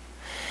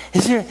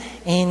 Is there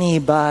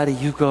anybody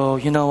you go,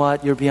 you know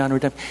what, you're beyond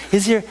redemption?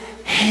 Is there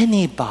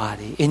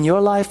anybody in your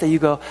life that you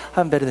go,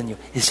 I'm better than you?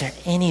 Is there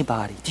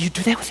anybody? Do you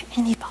do that with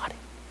anybody?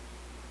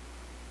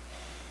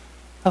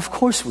 Of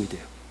course we do.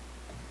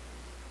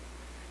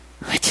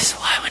 Which is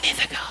why we need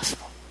the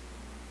gospel.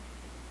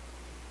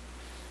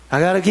 I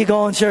got to keep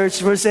going, church.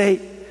 Verse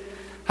 8.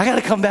 I got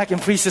to come back and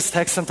preach this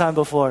text sometime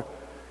before.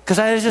 Because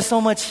there's just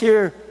so much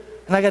here.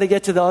 And I got to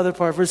get to the other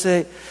part. Verse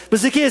 8. But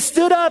Zacchaeus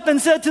stood up and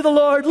said to the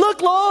Lord,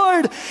 look,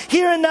 Lord,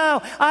 here and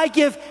now I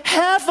give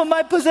half of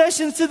my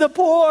possessions to the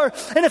poor.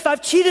 And if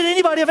I've cheated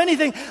anybody of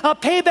anything, I'll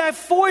pay back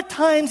 4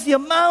 times the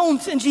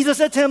amount. And Jesus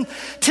said to him,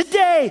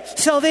 today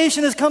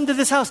salvation has come to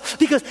this house,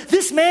 because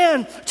this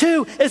man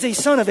too is a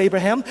son of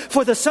Abraham.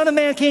 For the Son of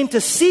Man came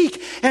to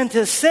seek and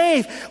to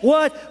save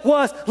what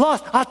was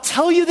lost. I'll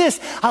tell you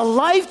this, a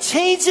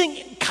life-changing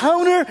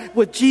encounter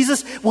with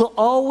Jesus will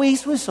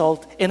always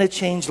result in a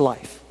changed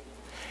life.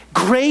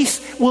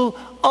 Grace will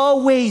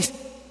always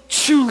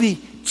truly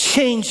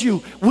change you,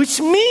 which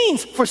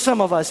means for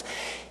some of us,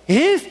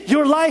 if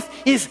your life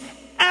is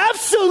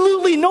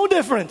absolutely no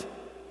different,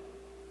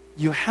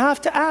 you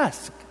have to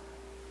ask,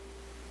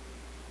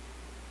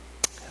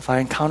 have I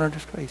encountered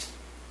this grace?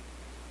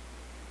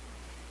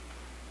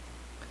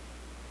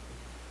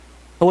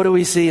 What do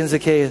we see in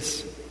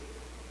Zacchaeus?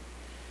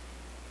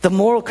 The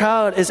moral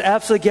crowd is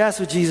absolutely gassed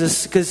with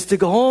Jesus, because to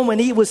go home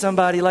and eat with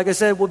somebody, like I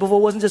said before,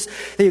 it wasn't just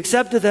that you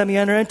accepted them, you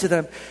enter into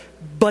them,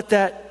 but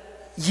that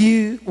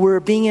you were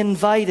being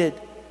invited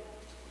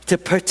to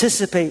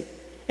participate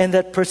in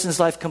that person's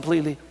life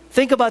completely.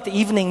 Think about the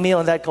evening meal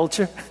in that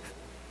culture.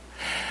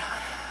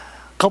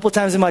 A couple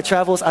times in my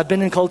travels, I've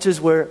been in cultures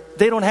where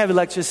they don't have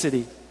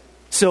electricity.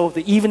 So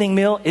the evening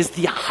meal is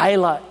the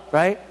highlight,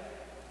 right?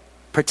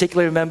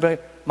 Particularly remember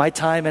my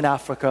time in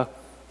Africa,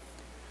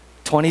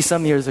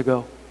 20-some years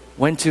ago.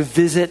 Went to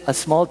visit a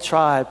small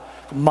tribe,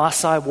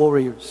 Maasai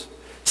warriors.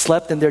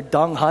 Slept in their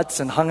dung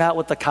huts and hung out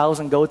with the cows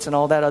and goats and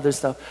all that other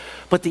stuff.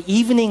 But the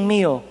evening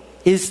meal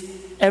is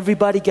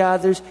everybody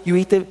gathers, you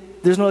eat,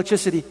 there's no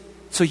electricity.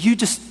 So you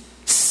just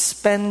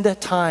spend the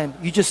time.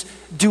 You just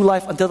do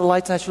life until the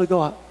lights naturally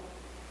go out.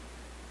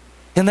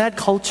 In that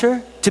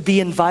culture, to be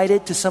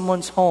invited to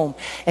someone's home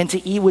and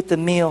to eat with the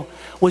meal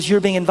was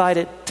you're being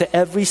invited to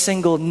every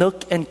single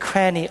nook and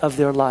cranny of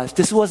their lives.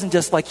 This wasn't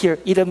just like, here,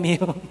 eat a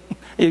meal.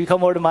 You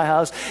come over to my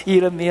house,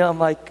 eat a meal. I'm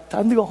like,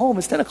 time to go home.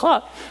 It's 10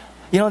 o'clock.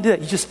 You don't do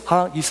that. You just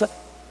hung, you slept.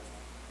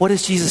 What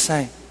is Jesus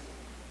saying?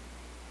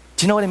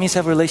 Do you know what it means to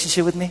have a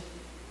relationship with me?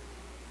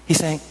 He's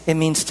saying it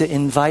means to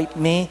invite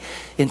me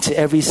into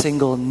every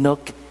single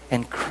nook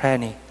and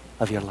cranny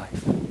of your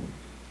life.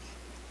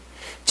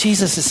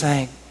 Jesus is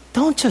saying,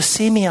 don't just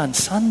see me on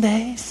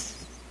Sundays.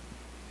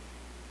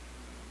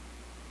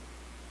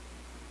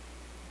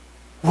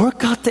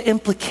 Work out the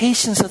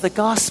implications of the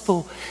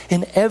gospel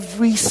in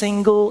every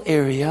single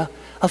area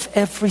of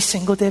every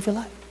single day of your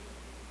life.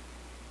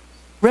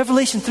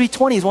 Revelation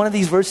 3:20 is one of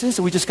these verses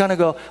that we just kind of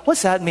go,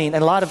 what's that mean?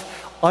 And a lot of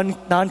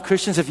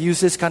non-Christians have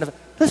used this kind of,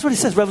 that's what it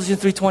says, Revelation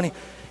 3:20.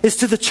 It's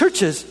to the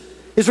churches.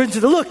 It's written to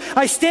the, look,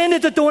 I stand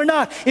at the door and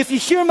knock. If you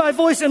hear my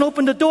voice and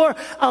open the door,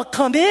 I'll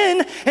come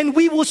in and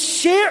we will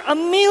share a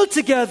meal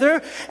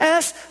together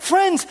as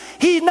friends.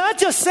 He's not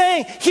just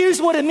saying,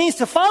 here's what it means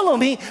to follow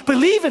me,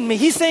 believe in me.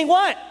 He's saying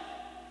what?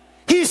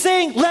 He's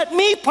saying, let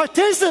me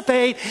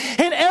participate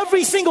in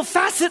every single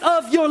facet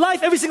of your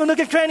life, every single nook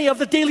and cranny of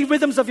the daily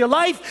rhythms of your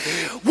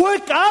life.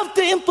 Work out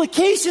the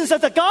implications of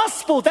the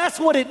gospel. That's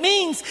what it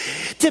means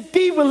to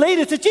be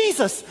related to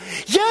Jesus.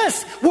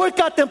 Yes,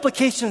 work out the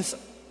implications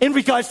in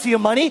regards to your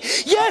money.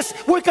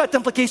 Yes, work out the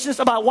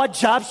implications about what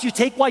jobs you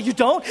take, why you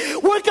don't.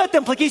 Work out the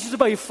implications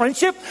about your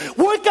friendship.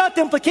 Work out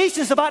the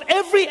implications about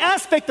every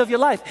aspect of your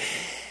life.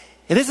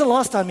 It isn't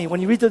lost on me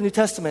when you read the New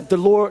Testament, the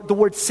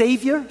word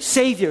Savior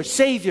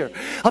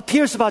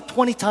appears about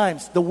 20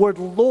 times. The word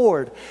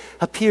Lord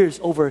appears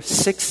over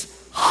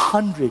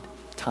 600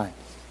 times.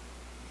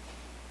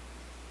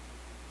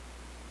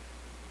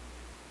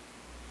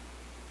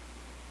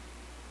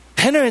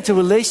 enter into a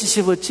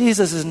relationship with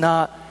Jesus is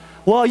not,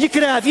 well, you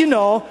could have,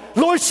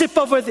 lordship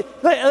over the...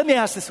 Let me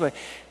ask this way.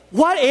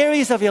 What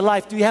areas of your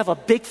life do you have a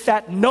big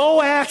fat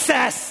no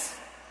access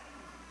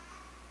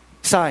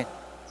sign?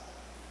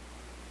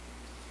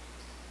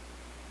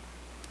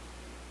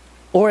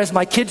 Or as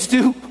my kids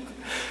do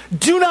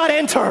not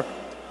enter.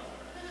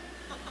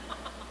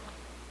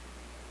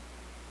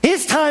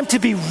 It's time to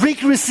be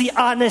rigorously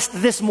honest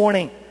this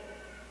morning.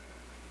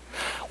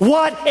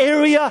 What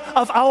area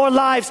of our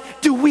lives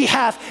do we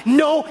have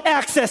no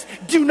access?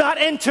 Do not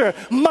enter.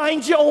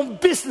 Mind your own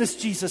business,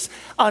 Jesus,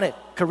 on it.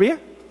 Career?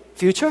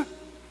 Future?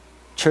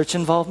 Church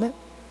involvement?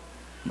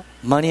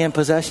 Money and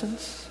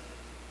possessions?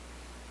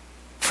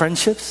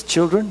 Friendships?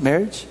 Children?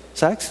 Marriage?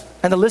 Sex?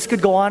 And the list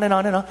could go on and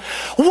on and on.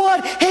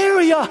 What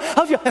area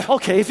of your...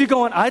 Okay, if you're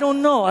going, I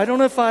don't know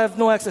if I have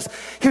no access.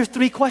 Here's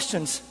 3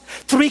 questions.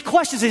 3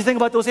 questions as you think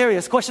about those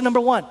areas. Question number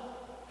 1.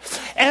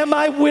 Am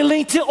I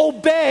willing to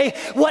obey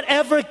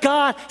whatever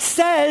God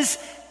says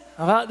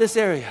about this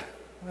area?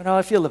 And how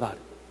I feel about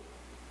it.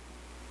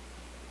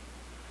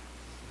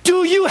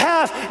 Do you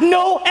have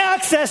no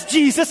access,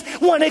 Jesus,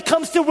 when it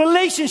comes to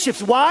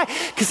relationships? Why?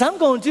 Because I'm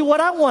going to do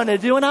what I want to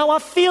do and how I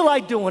feel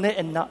like doing it.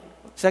 And not.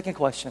 Second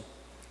question.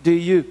 Do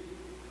you?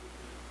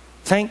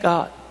 Thank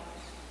God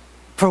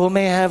for what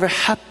may ever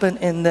happen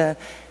in that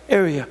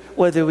area,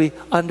 whether we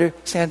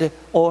understand it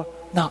or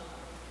not.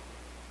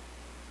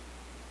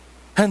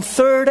 And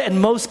third and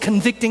most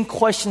convicting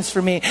questions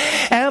for me,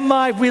 am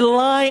I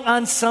relying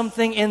on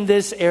something in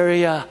this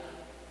area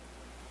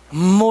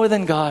more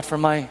than God for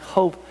my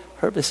hope,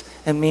 purpose,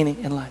 and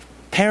meaning in life?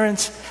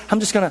 Parents, I'm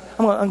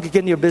gonna get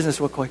into your business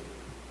real quick.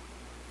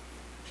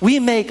 We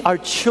make our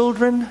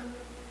children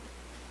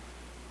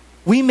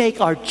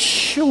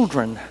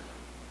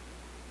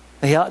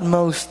the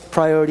utmost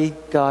priority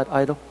God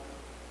idol.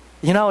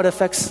 You know how it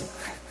affects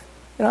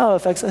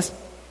us?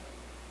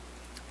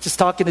 Just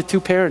talking to 2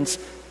 parents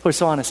who are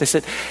so honest. They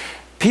said,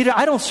 Peter,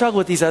 I don't struggle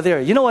with these other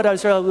areas. You know what I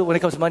struggle with when it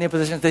comes to money and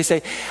possessions? They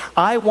say,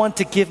 I want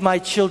to give my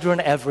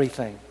children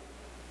everything.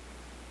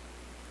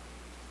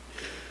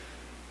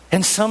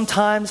 And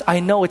sometimes I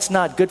know it's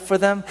not good for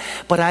them,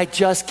 but I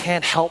just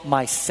can't help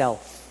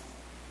myself.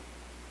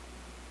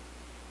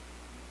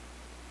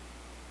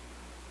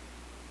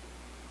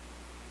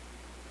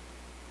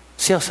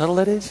 See how subtle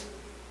that is?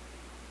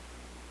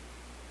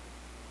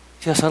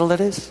 See how subtle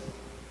that is?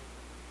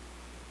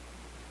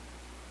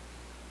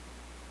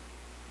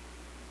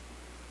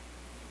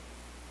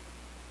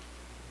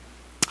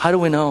 How do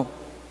we know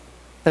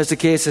that the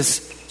case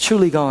is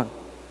truly gone?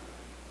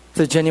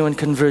 The genuine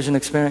conversion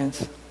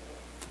experience.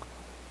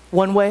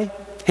 One way,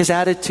 his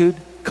attitude,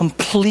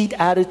 complete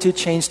attitude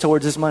change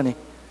towards his money.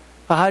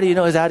 But how do you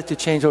know his attitude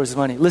changed towards his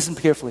money? Listen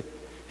carefully.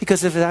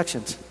 Because of his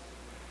actions.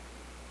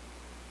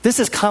 This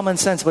is common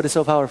sense, but it's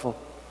so powerful.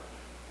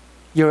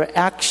 Your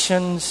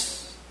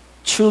actions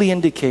truly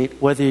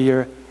indicate whether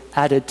your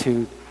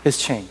attitude has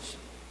changed.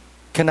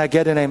 Can I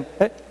get an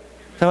amen?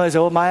 Somebody says,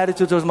 well, my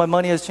attitude towards my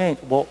money has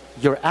changed. Well,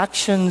 your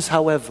actions,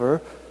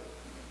 however,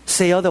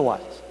 say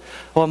otherwise.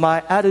 Well,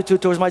 my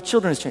attitude towards my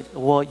children has changed.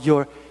 Well,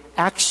 your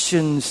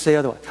actions say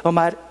otherwise.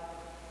 Well,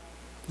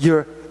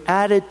 your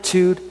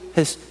attitude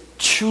has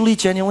truly,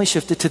 genuinely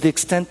shifted to the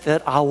extent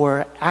that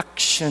our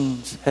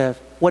actions have.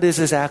 What is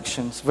his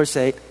actions? Verse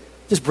 8.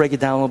 Just break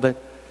it down a little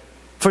bit.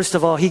 First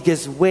of all, he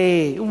gets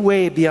way,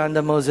 way beyond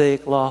the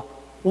Mosaic law.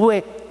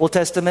 Way. Old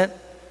Testament,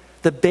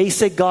 the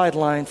basic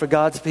guideline for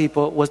God's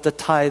people was the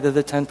tithe of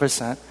the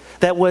 10%.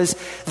 That was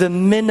the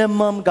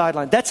minimum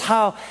guideline. That's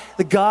how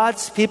the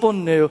God's people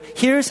knew.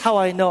 Here's how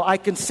I know. I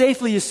can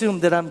safely assume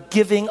that I'm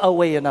giving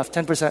away enough,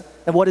 10%.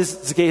 And what does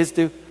Zacchaeus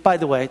do? By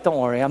the way, don't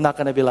worry. I'm not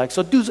going to be like,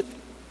 so do.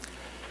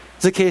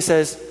 Zacchaeus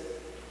says,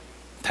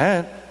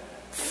 10,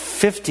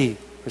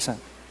 50%.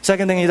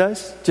 Second thing he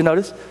does, do you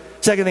notice?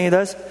 Second thing he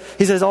does,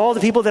 he says, all the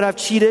people that I've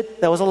cheated,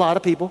 that was a lot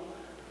of people,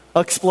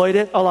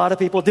 exploited a lot of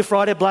people,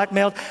 defrauded,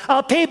 blackmailed,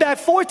 I'll pay back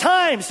 4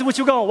 times to which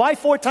you're going. Why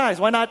 4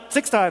 times? Why not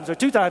 6 times or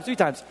 2 times, 3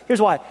 times?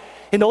 Here's why.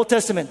 In the Old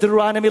Testament,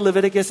 Deuteronomy,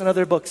 Leviticus, and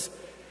other books,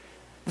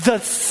 the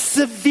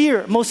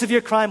most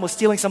severe crime was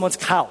stealing someone's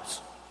cows,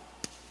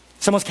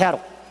 someone's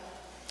cattle.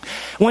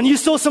 When you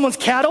stole someone's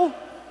cattle,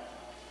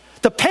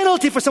 the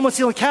penalty for someone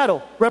stealing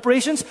cattle,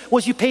 reparations,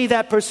 was you pay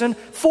that person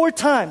 4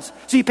 times.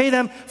 So you pay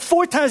them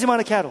 4 times the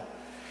amount of cattle.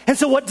 And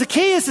so what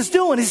Zacchaeus is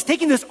doing is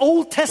taking this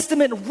Old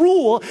Testament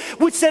rule,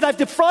 which said, I've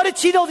defrauded,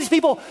 cheated all these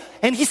people.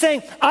 And he's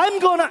saying, I'm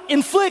going to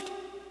inflict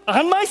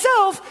on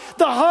myself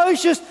the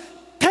harshest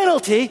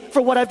penalty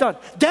for what I've done.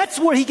 That's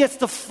where he gets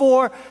the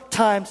 4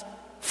 times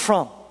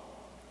from.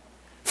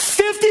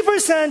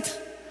 50%,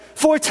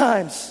 4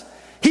 times.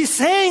 He's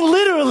saying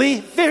literally,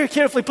 very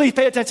carefully, please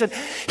pay attention.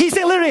 He's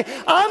saying literally,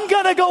 I'm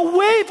going to go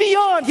way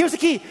beyond, here's the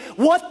key,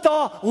 what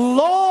the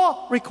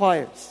law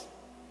requires.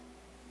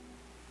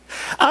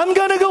 I'm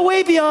going to go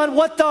way beyond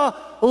what the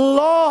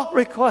law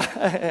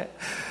requires.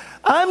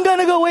 I'm going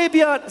to go way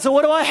beyond. So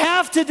what do I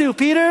have to do,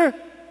 Peter?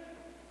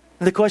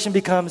 And the question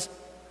becomes,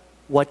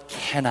 what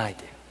can I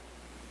do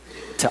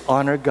to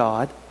honor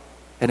God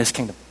and His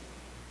kingdom?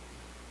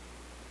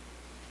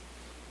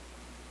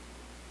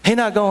 He's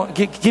not going,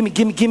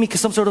 give me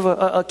some sort of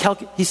a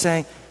calculation. He's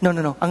saying, no,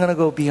 I'm going to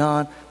go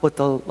beyond what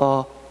the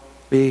law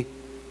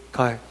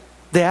requires.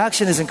 The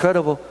action is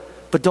incredible,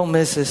 but don't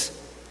miss this.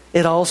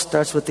 It all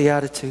starts with the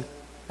attitude.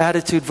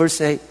 Attitude,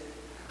 verse 8.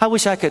 I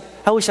wish I could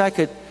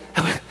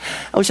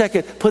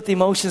put the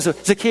emotions of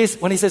Zacchaeus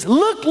when he says,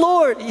 look,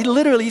 Lord.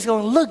 He's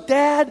going, look,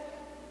 Dad.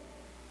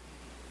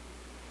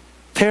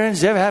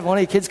 Parents, you ever have one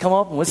of your kids come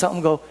up and with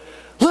something go,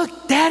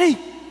 look, Daddy.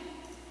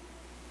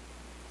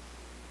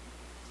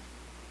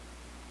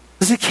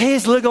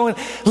 Zacchaeus going,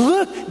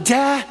 look,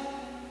 Dad.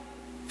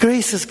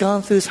 Grace has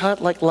gone through his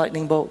heart like a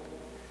lightning bolt.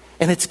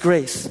 And it's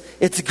grace.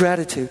 It's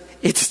gratitude.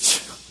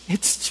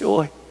 It's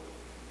joy.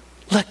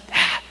 Look,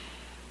 Dad.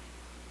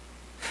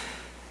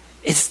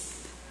 It's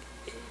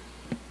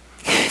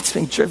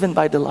being driven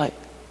by delight.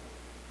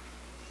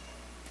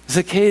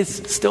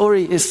 Zacchaeus'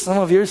 story is some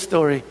of your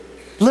story.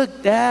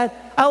 Look, Dad,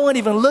 I wasn't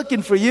even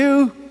looking for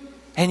you,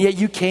 and yet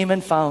you came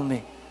and found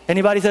me.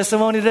 Anybody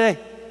testimony today?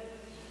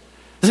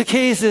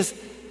 Zacchaeus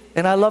is,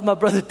 and I love my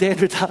brother Dan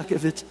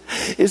Radakovich.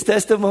 His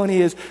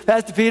testimony is,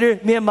 Pastor Peter,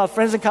 me and my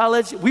friends in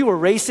college, we were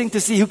racing to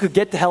see who could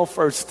get to hell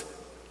first.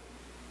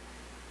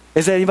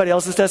 Is that anybody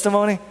else's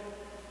testimony?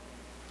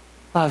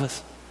 A lot of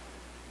us.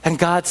 And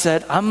God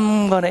said,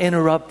 I'm going to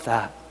interrupt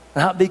that.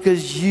 Not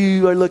because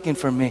you are looking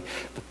for me,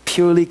 but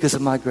purely because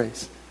of my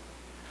grace.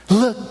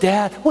 Look,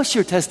 Dad, what's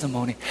your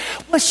testimony?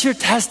 What's your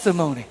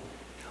testimony?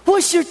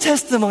 What's your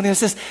testimony? It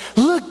says,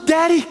 look,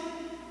 Daddy,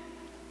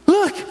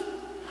 look,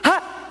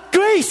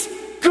 grace,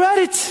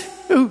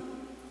 gratitude.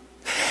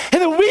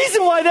 And the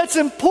reason why that's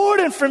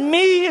important for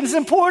me and it's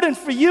important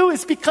for you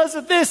is because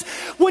of this.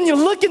 When you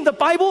look in the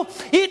Bible,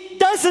 it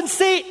doesn't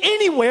say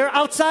anywhere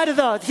outside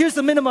of here's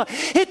the minimum.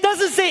 It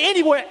doesn't say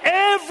anywhere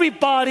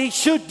everybody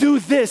should do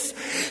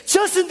this.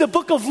 Just in the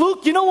book of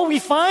Luke, you know what we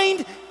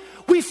find?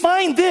 We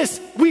find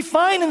this. We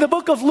find in the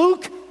book of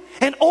Luke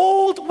an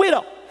old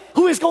widow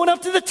who is going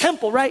up to the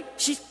temple, right?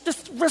 She's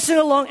just wrestling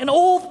along, an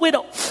old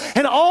widow.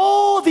 And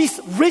all these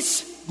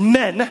rich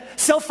men,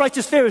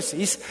 self-righteous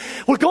Pharisees,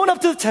 were going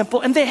up to the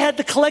temple and they had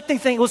the collecting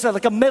thing. It was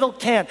like a metal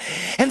can.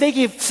 And they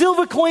gave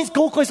silver coins,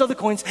 gold coins, other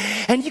coins.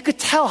 And you could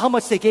tell how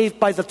much they gave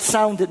by the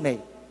sound it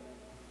made.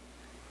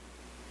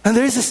 And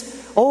there's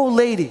this old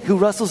lady who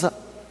rustles up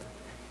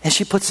and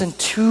she puts in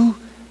 2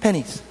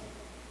 pennies.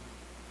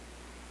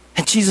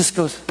 And Jesus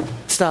goes,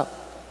 stop.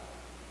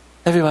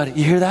 Everybody,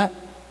 you hear that?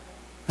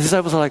 The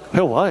disciples are like,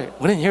 oh,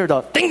 what? We didn't hear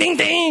it. Ding, ding,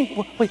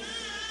 ding. Wait.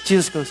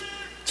 Jesus goes,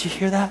 did you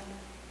hear that?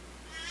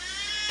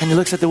 And he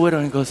looks at the widow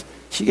and goes,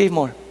 she gave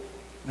more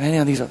than any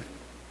of these others.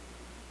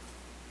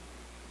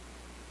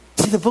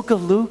 See, the book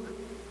of Luke,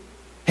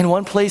 in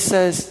one place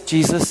says,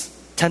 Jesus,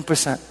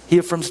 10%. He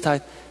affirms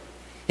tithe.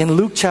 In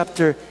Luke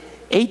chapter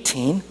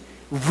 18,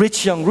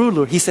 rich young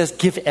ruler, he says,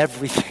 give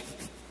everything.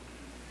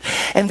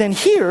 And then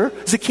here,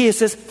 Zacchaeus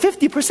says,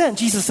 50%.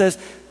 Jesus says,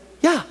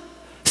 yeah.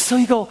 So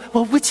you go,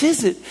 well, which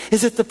is it?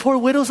 Is it the poor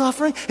widow's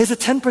offering? Is it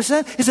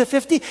 10%? Is it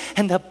 50?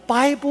 And the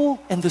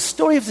Bible and the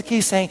story of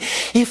Zacchaeus saying,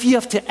 if you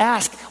have to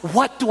ask,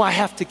 what do I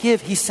have to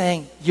give? He's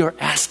saying, you're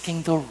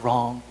asking the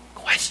wrong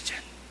question.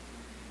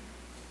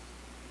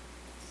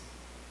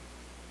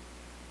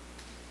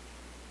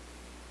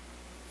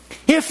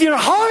 If your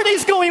heart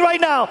is going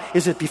right now,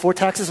 is it before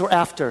taxes or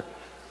after?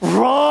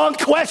 Wrong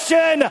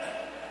question.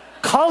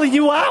 Calling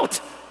you out.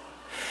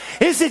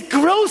 Is it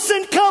gross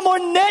income or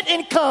net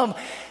income?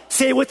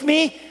 Say it with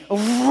me.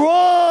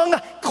 Wrong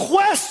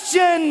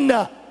question.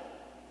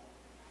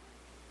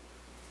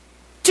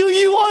 Do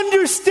you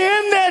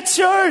understand that,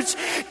 church?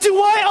 Do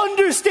I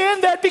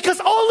understand that? Because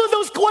all of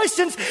those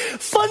questions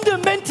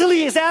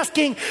fundamentally is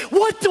asking,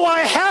 what do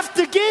I have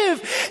to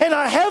give? And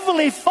our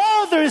Heavenly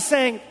Father is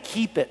saying,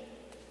 keep it.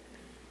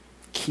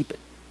 Keep it.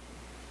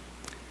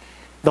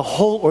 The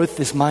whole earth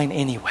is mine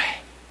anyway.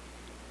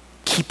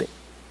 Keep it.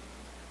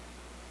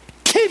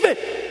 Keep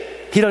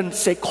it. He doesn't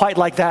say quite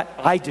like that.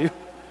 I do.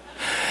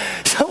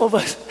 Some of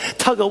us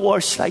tug of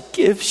war. Should I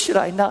give? Should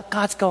I not?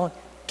 God's going,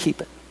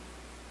 keep it.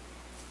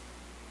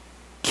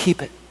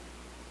 Keep it.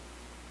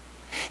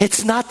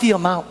 It's not the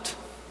amount.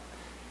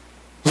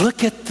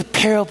 Look at the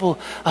parable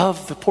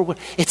of the poor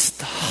widow. It's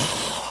the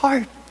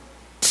heart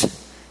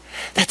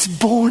that's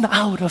born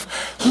out of,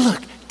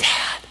 look,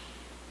 Dad.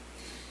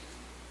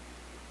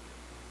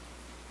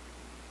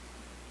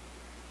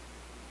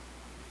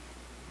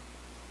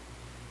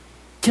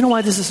 Do you know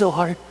why this is so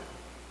hard?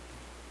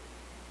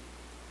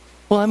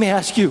 Well, let me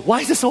ask you, why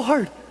is it so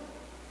hard?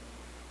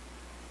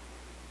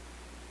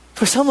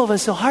 For some of us,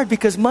 it's so hard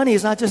because money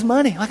is not just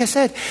money. Like I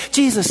said,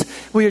 Jesus,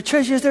 where your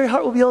treasure is, there your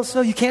heart will be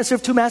also. You can't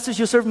serve 2 masters,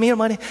 you'll serve me or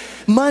money.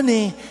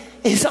 Money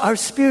is our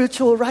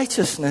spiritual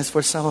righteousness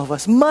for some of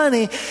us.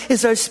 Money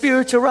is our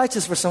spiritual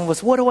righteousness for some of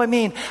us. What do I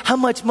mean? How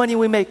much money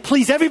we make.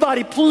 Please,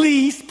 everybody,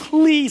 please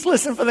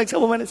listen for the next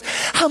couple of minutes.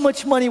 How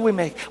much money we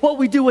make. What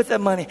we do with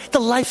that money. The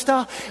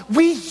lifestyle.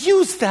 We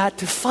use that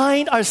to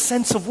find our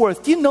sense of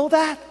worth. Do you know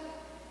that?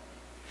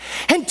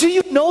 And do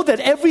you know that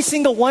every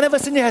single one of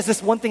us in here has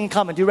this one thing in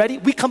common? Do you ready?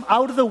 We come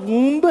out of the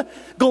womb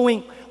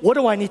going, what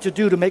do I need to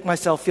do to make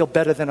myself feel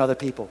better than other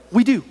people?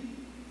 We do.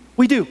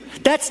 We do.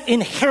 That's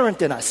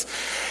inherent in us.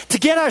 To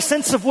get our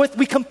sense of worth,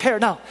 we compare.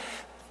 Now,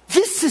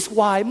 this is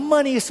why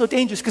money is so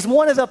dangerous, because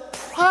one of the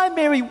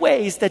primary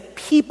ways that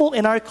people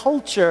in our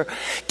culture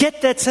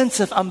get that sense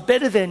of I'm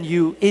better than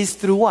you is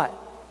through what?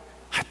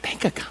 Our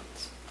bank accounts.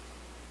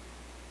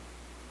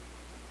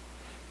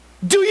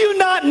 Do you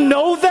not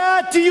know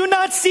that? Do you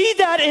not see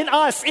that in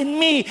us, in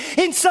me,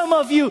 in some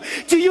of you?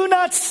 Do you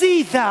not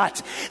see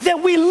that?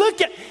 That we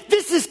look at,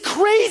 this is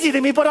crazy to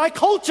me, but our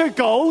culture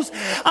goes,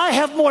 I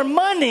have more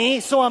money,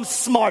 so I'm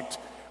smart.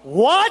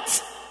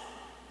 What?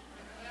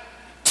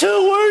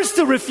 2 words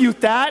to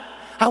refute that.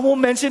 I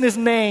won't mention his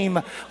name,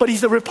 but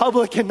he's a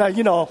Republican,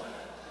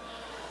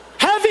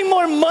 Having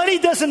more money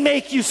doesn't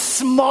make you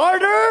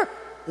smarter.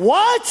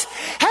 What?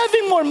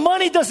 Having more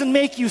money doesn't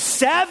make you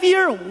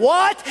savvier.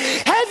 What?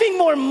 Having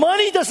more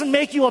money doesn't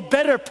make you a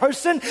better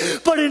person.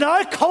 But in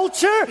our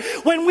culture,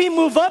 when we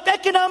move up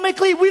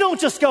economically, we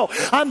don't just go,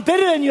 I'm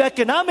better than you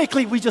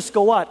economically. We just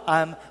go, what?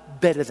 I'm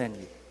better than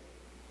you.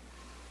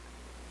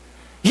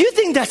 You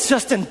think that's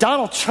just in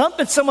Donald Trump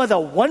and some of the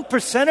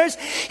 1%ers?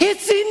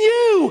 It's in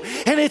you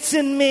and it's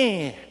in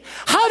me.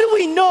 How do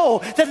we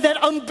know that that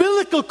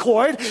umbilical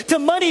cord to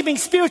money being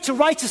spiritual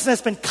righteousness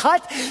has been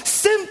cut?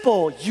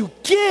 Simple. You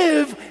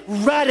give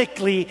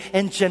radically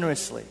and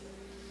generously.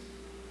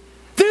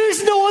 There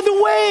is no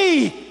other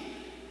way.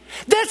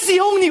 That's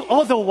the only,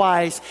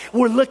 otherwise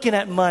we're looking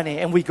at money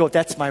and we go,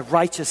 that's my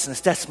righteousness,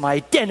 that's my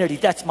identity,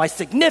 that's my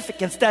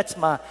significance, that's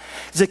my,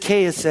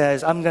 Zacchaeus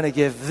says, I'm going to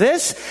give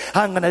this,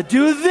 I'm going to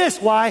do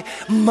this. Why?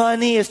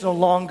 Money is no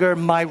longer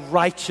my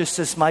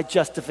righteousness, my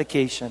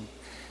justification.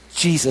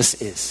 Jesus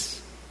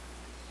is.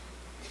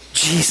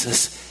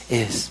 Jesus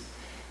is.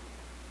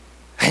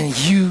 And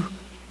you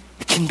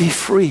can be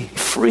free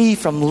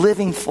from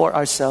living for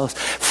ourselves,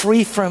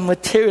 free from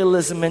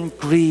materialism and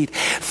greed,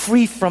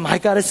 free from, I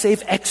gotta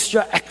save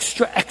extra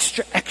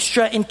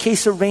in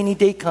case a rainy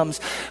day comes.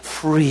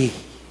 Free.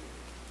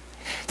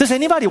 Does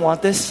anybody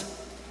want this?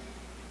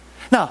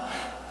 Now,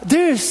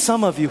 there's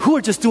some of you who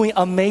are just doing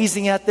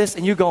amazing at this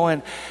and you're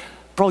going,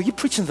 bro, you're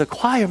preaching to the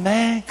choir,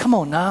 man. Come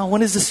on now.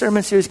 When is the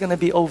sermon series going to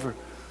be over?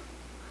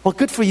 Well,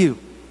 good for you.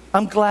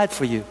 I'm glad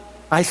for you.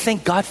 I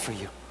thank God for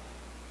you.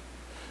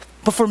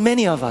 But for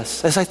many of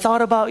us, as I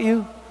thought about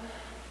you,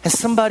 and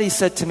somebody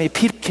said to me,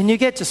 Peter, can you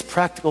get just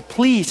practical?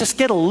 Please, just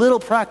get a little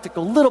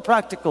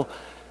practical.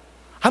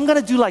 I'm going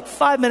to do like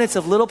 5 minutes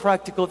of little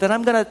practical, then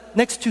I'm going to,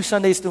 next 2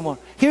 Sundays, do more.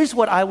 Here's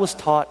what I was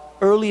taught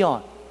early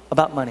on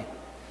about money.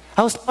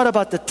 I was taught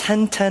about the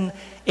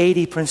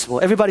 10-10-80 principle.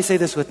 Everybody say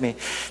this with me.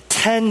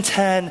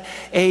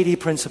 10-10-80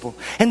 principle.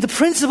 And the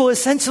principle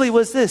essentially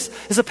was this.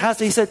 As a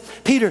pastor, he said,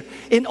 Peter,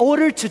 in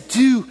order to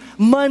do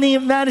money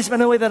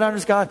management in a way that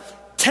honors God,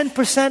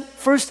 10%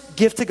 first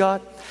give to God,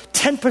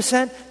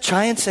 10%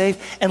 try and save,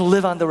 and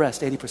live on the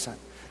rest, 80%.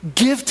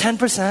 Give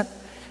 10%,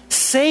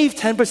 save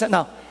 10%.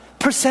 Now,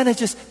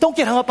 percentages, don't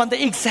get hung up on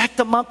the exact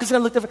amount because it's going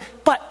to look different.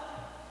 But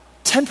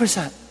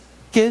 10%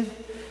 give,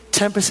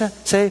 10%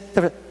 save,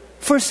 10%.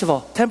 First of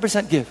all,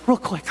 10% give. Real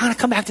quick, I'm going to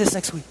come back to this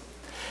next week.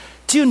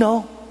 Do you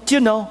know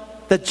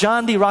that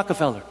John D.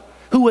 Rockefeller,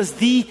 who was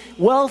the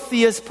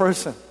wealthiest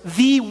person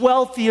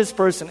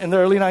in the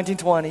early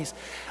 1920s,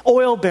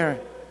 oil baron,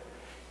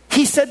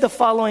 he said the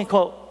following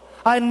quote,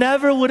 I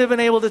never would have been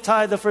able to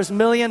tithe the first $1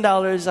 million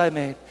I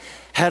made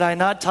had I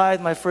not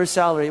tithed my first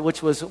salary,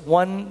 which was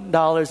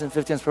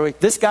 $1.50 per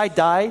week. This guy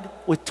died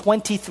with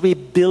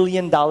 $23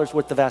 billion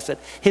worth of asset.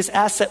 His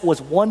asset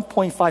was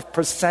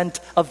 1.5%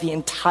 of the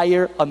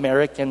entire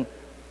American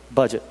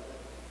budget.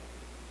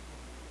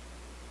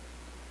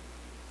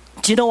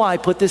 Do you know why I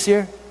put this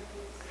here?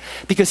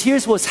 Because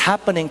here's what's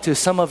happening to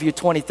some of you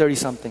 20,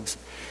 30-somethings.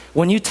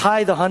 When you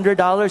tithe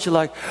 $100, you're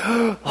like,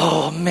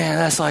 oh man,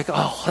 that's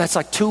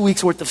like 2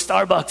 weeks worth of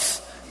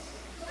Starbucks.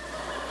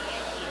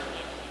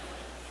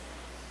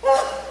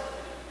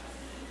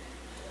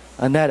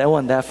 Annette, that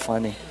wasn't that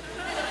funny.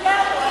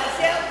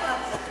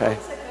 Okay.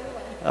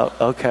 Oh,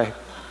 okay.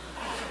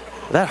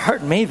 That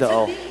hurt me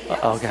though.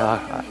 Okay,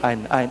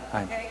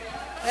 I.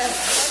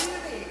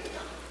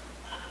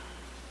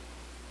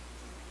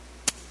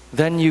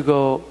 Then you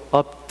go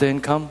up the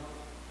income.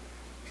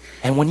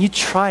 And when you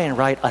try and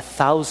write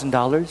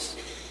 $1,000,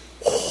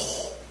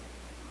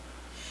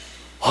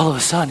 all of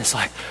a sudden it's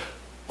like,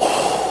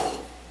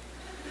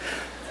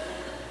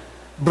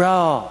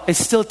 bro, it's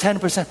still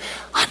 10%.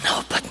 I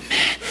know, but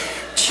man,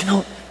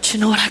 do you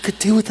know what I could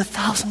do with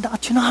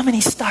 $1,000? Do you know how many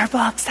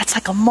Starbucks? That's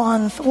like a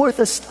month worth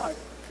of Starbucks.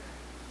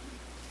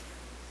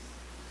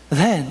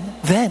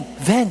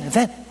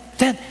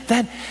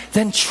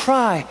 Then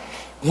try.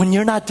 When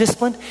you're not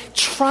disciplined,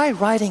 try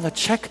writing a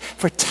check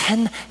for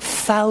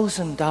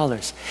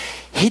 $10,000.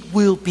 It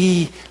will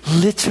be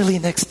literally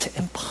next to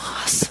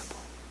impossible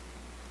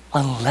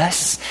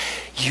unless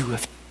you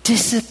have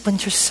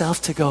disciplined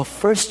yourself to go,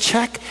 first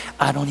check,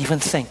 I don't even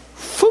think.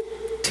 Whoop,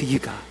 to you,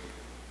 God.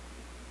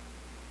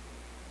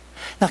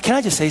 Now, can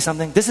I just say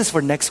something? This is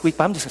for next week,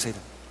 but I'm just going to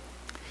say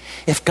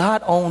that. If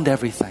God owned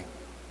everything,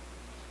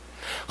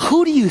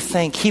 who do you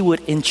think he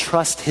would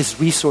entrust his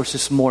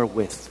resources more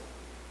with?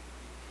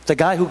 The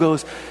guy who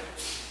goes,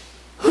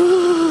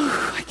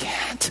 I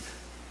can't.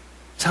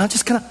 So I'm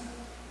going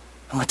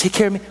to take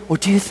care of me. Or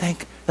do you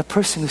think the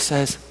person who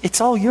says,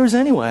 it's all yours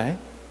anyway,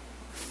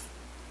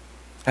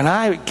 and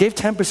I gave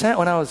 10%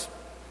 when I was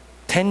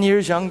 10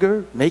 years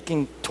younger,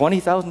 making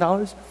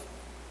 $20,000,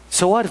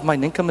 so what if my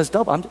income is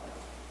double?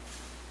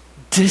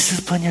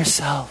 Discipline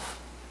yourself.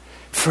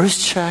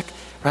 First check,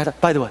 right up.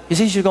 By the way, you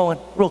see you're going,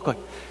 real quick.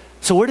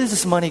 So where does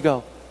this money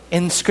go?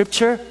 In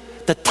Scripture,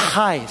 the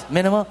tithe,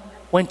 minimum,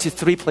 went to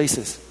 3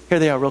 places. Here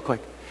they are real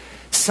quick.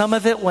 Some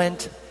of it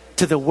went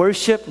to the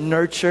worship,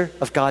 nurture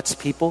of God's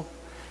people.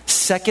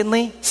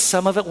 Secondly,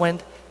 some of it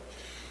went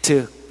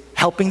to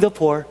helping the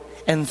poor.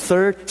 And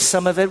third,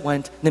 some of it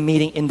went to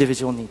meeting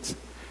individual needs.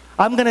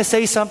 I'm going to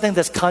say something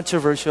that's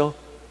controversial,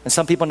 and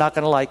some people are not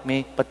going to like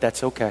me, but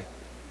that's okay.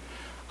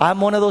 I'm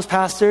one of those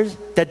pastors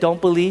that don't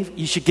believe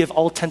you should give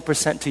all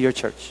 10% to your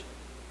church.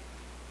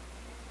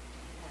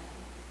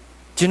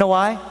 Do you know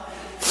why?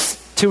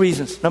 2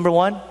 reasons. Number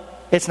one,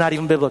 it's not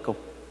even biblical.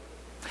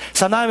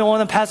 So I'm not even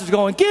one of them pastors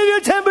going, give your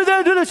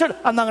 10% to the church.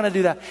 I'm not going to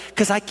do that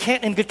because I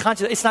can't in good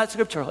conscience. It's not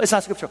scriptural. It's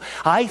not scriptural.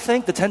 I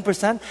think the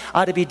 10%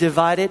 ought to be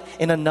divided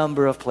in a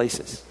number of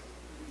places.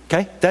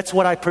 Okay? That's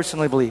what I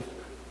personally believe.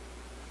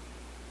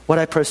 What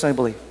I personally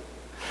believe.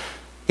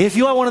 If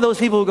you are one of those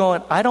people who are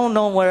going, I don't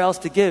know where else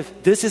to give,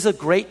 this is a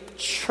great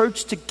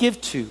church to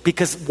give to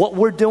because what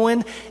we're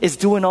doing is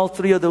doing all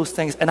 3 of those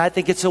things. And I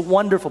think it's a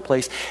wonderful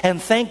place.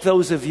 And thank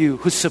those of you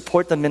who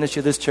support the ministry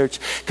of this church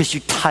because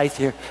you tithe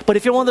here. But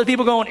if you're one of those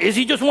people going, is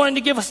he just wanting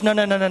to give us? No.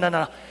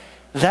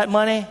 That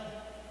money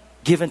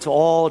given to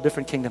all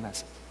different kingdom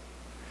assets.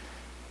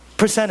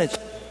 Percentage.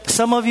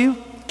 Some of you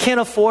can't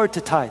afford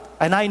to tithe.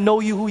 And I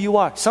know you who you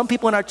are. Some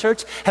people in our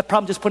church have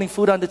problems just putting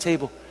food on the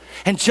table.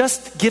 And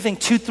just giving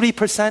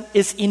 2-3%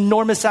 is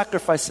enormous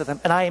sacrifice to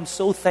them. And I am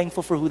so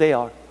thankful for who they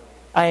are.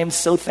 I am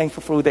so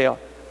thankful for who they are.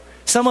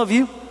 Some of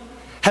you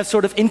have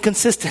sort of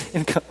inconsistent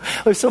income.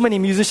 There's so many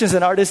musicians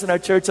and artists in our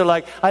church are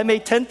like, I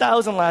made $10,000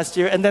 last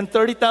year and then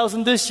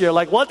 $30,000 this year.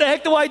 Like, what the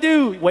heck do I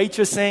do?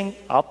 Waitressing,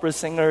 opera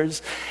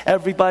singers,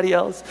 everybody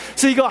else.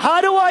 So you go,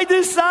 how do I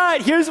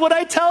decide? Here's what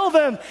I tell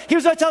them.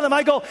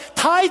 I go,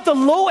 tithe the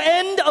low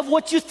end of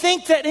what you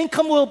think that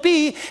income will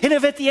be. And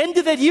if at the end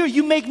of that year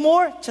you make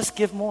more, just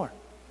give more.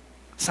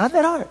 It's not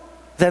that hard.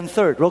 Then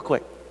third, real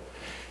quick.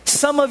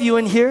 Some of you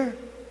in here,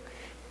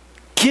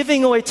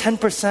 giving away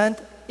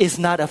 10% is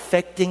not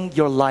affecting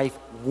your life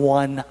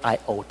 1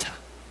 iota.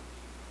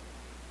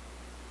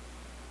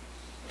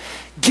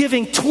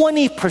 Giving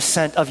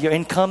 20% of your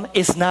income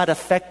is not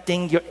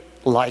affecting your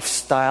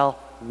lifestyle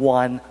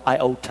 1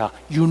 iota.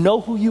 You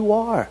know who you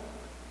are.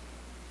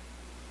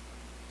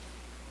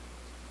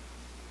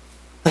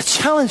 The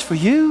challenge for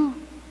you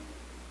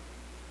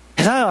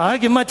is I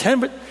give my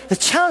 10%. The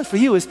challenge for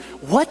you is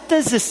what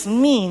does this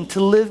mean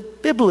to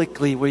live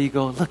biblically where you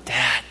go, look,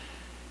 Dad.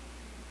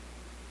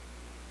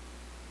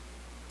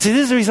 See,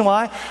 this is the reason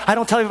why I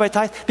don't tell everybody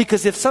tithe.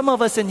 Because if some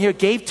of us in here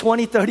gave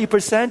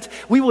 20-30%,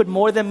 we would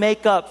more than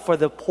make up for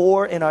the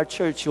poor in our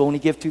church who only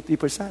give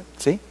 2-3%.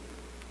 See?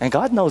 And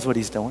God knows what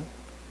He's doing.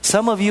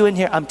 Some of you in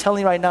here, I'm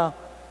telling you right now,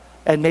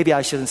 and maybe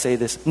I shouldn't say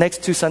this.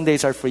 Next 2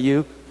 Sundays are for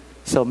you,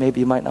 so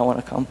maybe you might not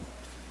want to come.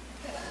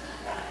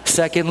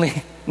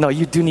 Secondly, no,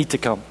 you do need to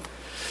come.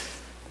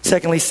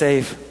 Secondly,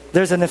 save.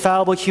 There's an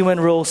infallible human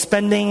rule.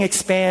 Spending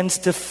expands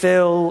to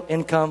fill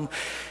income.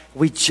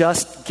 We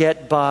just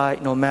get by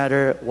no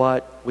matter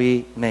what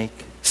we make.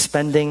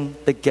 Spending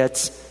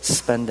begets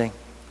spending.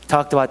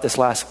 Talked about this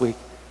last week.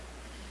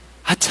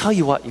 I tell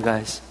you what, you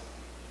guys.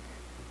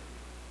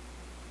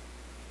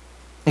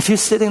 If you're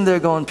sitting there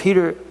going,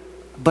 Peter,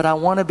 but I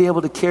want to be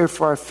able to care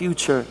for our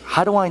future.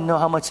 How do I know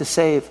how much to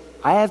save?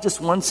 I have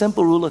just one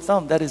simple rule of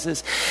thumb. That is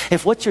this.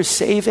 If what you're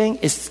saving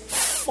is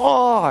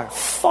far,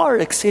 far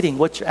exceeding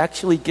what you're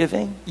actually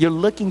giving, you're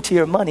looking to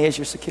your money as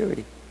your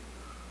security.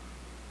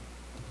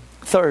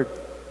 Third,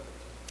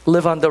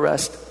 live on the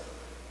rest.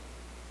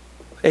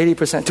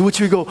 80%. To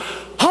which we go,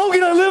 how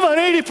can I live on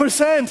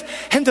 80%?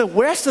 And the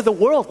rest of the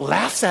world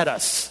laughs at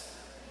us.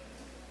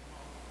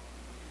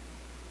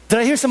 Did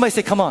I hear somebody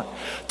say, come on?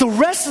 The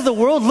rest of the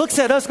world looks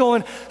at us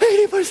going,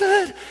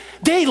 80%.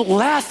 They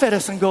laugh at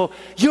us and go,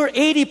 your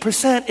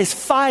 80% is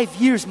 5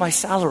 years my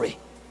salary.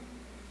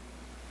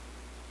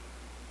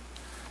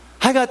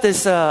 I got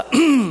this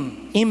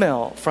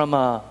email from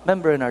a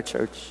member in our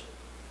church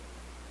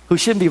who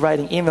shouldn't be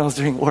writing emails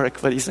during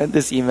work, but he sent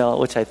this email,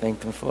 which I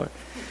thanked him for.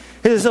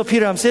 He says, so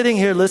Peter, I'm sitting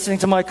here listening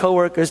to my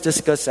coworkers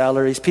discuss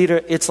salaries.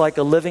 Peter, it's like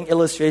a living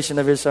illustration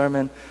of your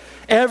sermon.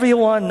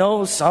 Everyone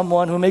knows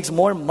someone who makes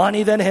more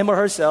money than him or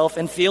herself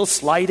and feels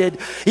slighted,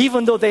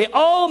 even though they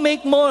all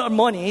make more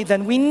money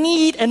than we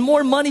need and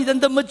more money than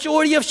the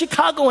majority of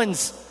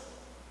Chicagoans.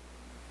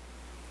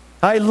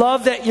 I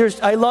love your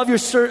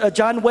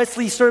John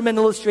Wesley sermon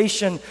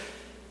illustration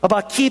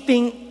about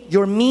keeping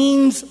your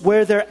means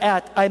where they're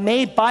at. I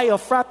may buy a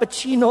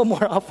Frappuccino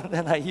more often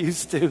than I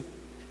used to.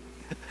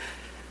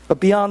 But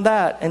beyond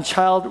that and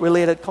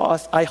child-related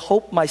costs, I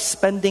hope my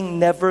spending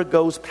never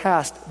goes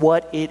past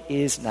what it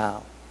is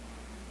now.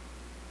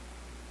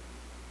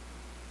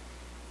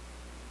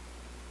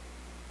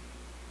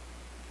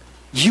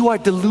 You are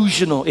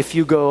delusional if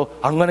you go,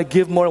 I'm going to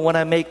give more when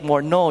I make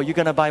more. No, you're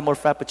going to buy more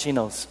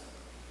Frappuccinos.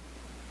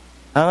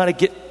 I'm going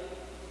to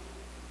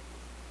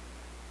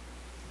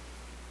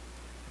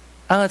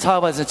talk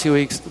about this in 2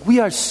 weeks. We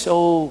are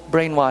so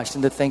brainwashed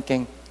into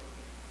thinking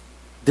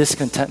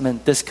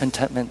discontentment.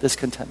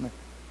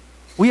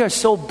 We are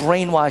so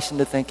brainwashed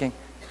into thinking.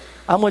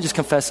 I'm going to just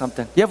confess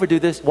something. You ever do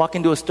this? Walk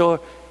into a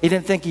store, you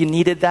didn't think you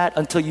needed that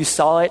until you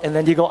saw it, and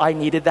then you go, I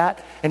needed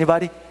that.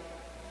 Anybody?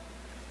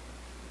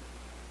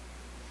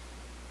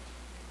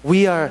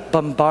 We are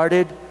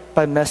bombarded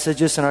by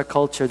messages in our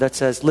culture that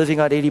says living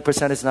out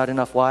 80% is not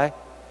enough. Why?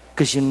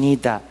 Because you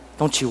need that.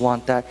 Don't you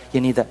want that?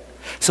 You need that.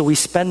 So we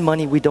spend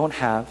money we don't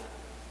have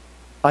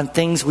on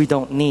things we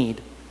don't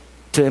need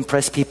to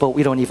impress people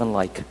we don't even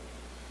like.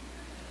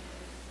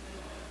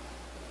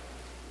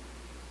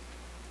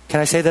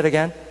 Can I say that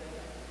again?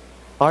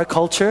 Our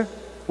culture,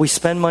 we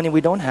spend money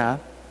we don't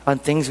have on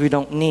things we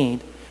don't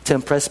need to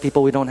impress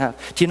people we don't have.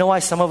 Do you know why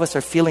some of us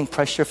are feeling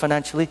pressure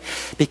financially?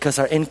 Because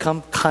our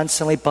income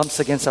constantly bumps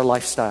against our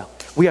lifestyle.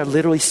 We are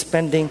literally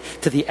spending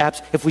to the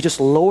apps. If we just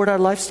lowered our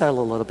lifestyle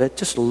a little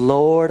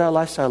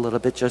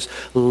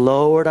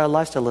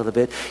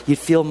bit, you'd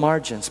feel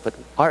margins. But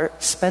our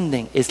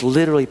spending is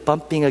literally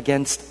bumping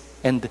against,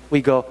 and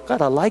we go,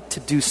 God, I'd like to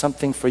do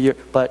something for you,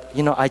 but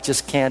I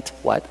just can't,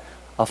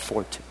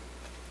 afford to.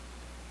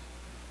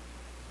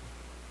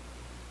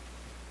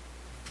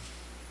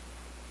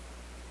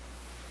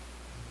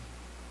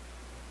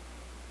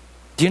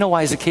 Do you know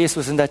why Zacchaeus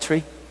was in that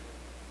tree?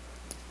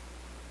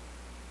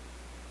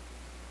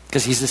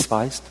 Because he's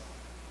despised.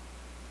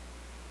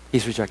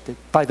 He's rejected.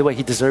 By the way,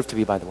 he deserved to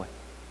be, by the way.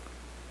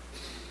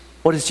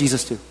 What does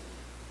Jesus do?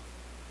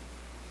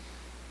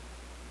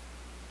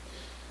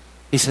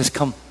 He says,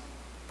 come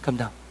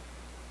down.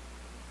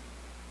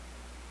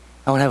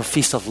 I want to have a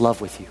feast of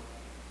love with you.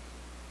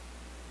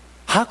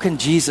 How can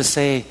Jesus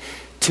say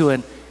to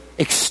an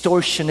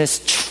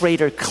extortionist,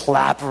 traitor,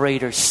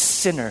 collaborator,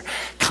 sinner,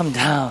 come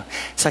down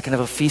so I can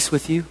have a feast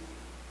with you?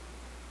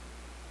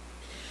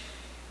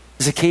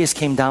 Zacchaeus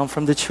came down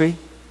from the tree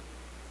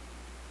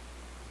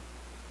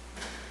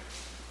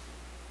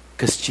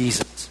because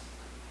Jesus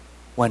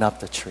went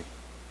up the tree.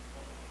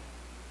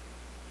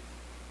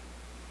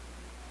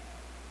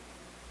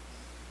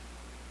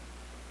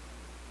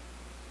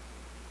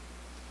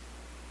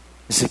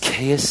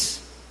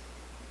 Zacchaeus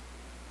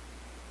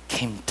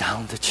came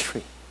down the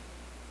tree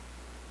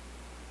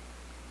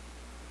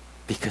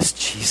because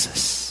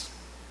Jesus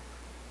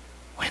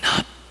went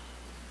up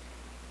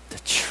the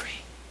tree.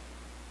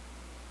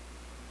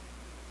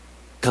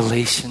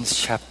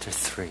 Galatians chapter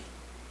 3.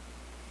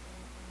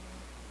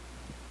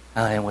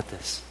 I end with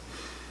this.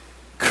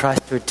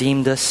 Christ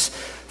redeemed us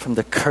from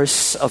the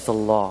curse of the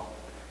law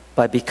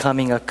by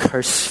becoming a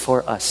curse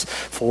for us.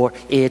 For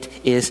it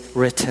is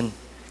written,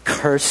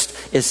 cursed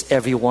is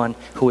everyone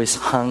who is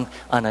hung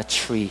on a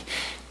tree.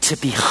 To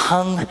be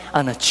hung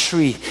on a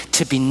tree,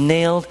 to be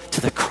nailed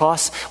to the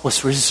cross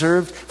was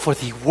reserved for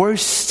the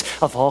worst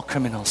of all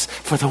criminals,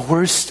 for the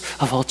worst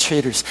of all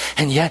traitors.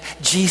 And yet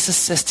Jesus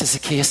says to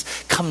Zacchaeus,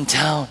 come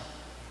down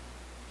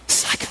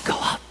so I can go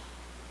up.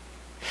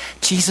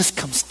 Jesus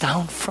comes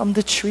down from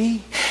the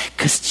tree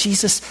because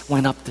Jesus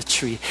went up the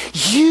tree.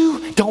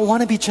 You don't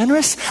want to be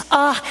generous?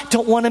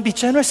 Don't want to be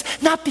generous?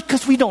 Not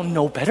because we don't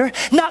know better,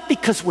 not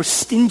because we're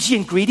stingy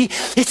and greedy.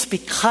 It's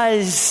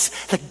because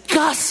the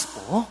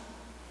gospel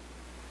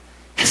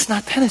has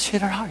not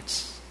penetrated our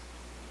hearts.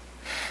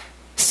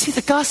 See,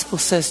 the gospel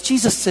says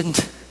Jesus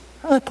didn't,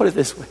 I'll put it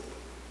this way.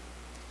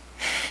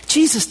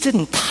 Jesus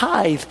didn't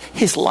tithe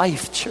his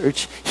life,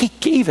 church. He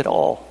gave it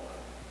all.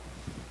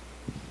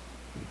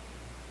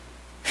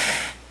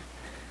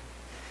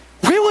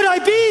 Where would I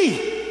be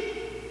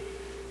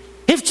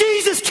if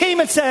Jesus came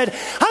and said,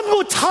 I'm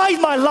going to tithe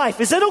my life?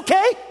 Is that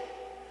okay?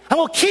 I'm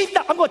going to keep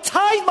that. I'm going to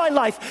tithe my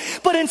life.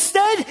 But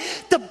instead,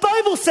 the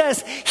Bible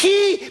says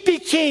he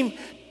became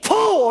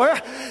poor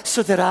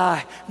so that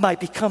I might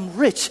become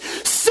rich,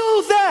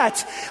 so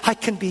that I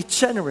can be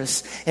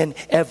generous in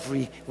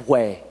every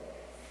way.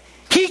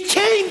 He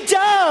came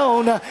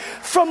down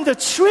from the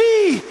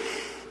tree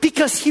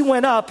because he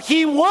went up.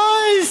 He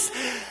was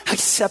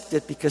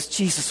accepted because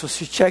Jesus was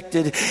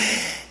rejected.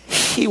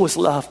 He was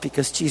loved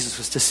because Jesus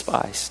was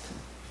despised.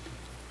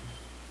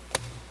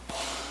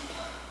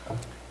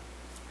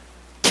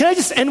 Can I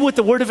just end with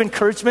the word of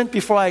encouragement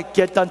before I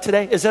get done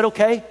today? Is that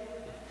okay?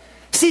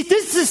 See,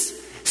 this is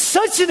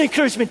such an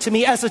encouragement to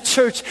me as a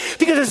church,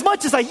 because as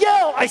much as I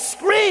yell, I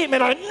scream,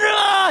 and I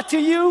nah to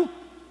you,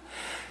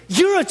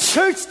 you're a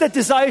church that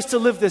desires to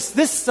live this.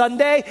 This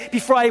Sunday,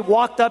 before I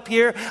walked up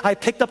here, I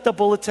picked up the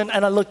bulletin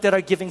and I looked at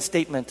our giving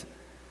statement.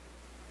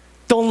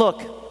 Don't look.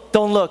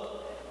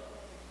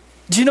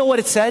 Do you know what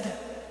it said?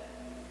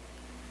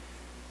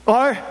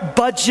 Our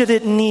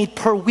budgeted need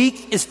per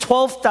week is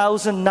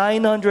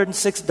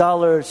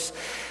 $12,906.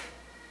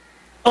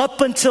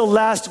 Up until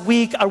last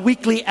week, our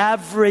weekly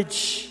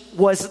average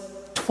was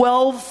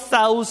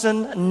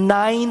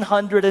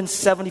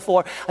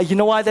 $12,974. You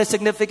know why that's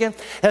significant?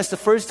 That's the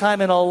first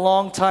time in a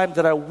long time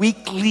that our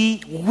weekly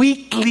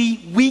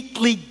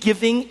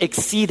giving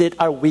exceeded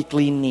our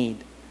weekly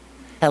need.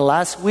 And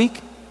last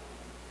week,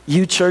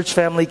 you church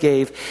family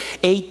gave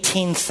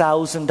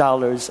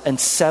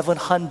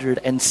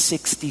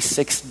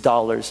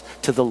 $18,766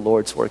 to the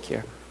Lord's work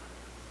here.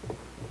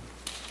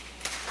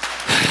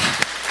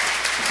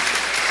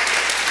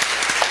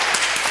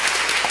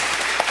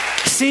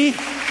 See,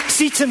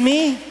 to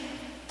me,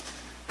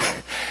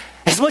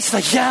 as much as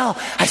I yell,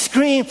 I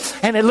scream,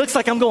 and it looks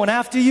like I'm going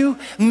after you,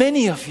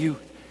 many of you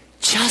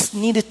just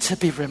needed to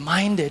be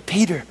reminded,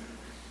 Peter,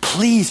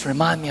 please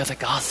remind me of the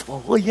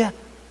gospel, will you?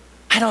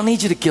 I don't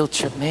need you to guilt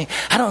trip me.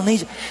 I don't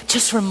need you.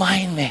 Just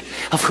remind me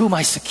of who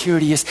my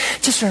security is.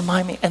 Just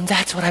remind me. And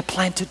that's what I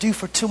plan to do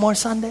for 2 more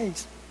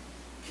Sundays.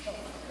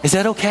 Is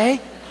that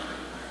okay?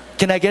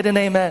 Can I get an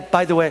amen?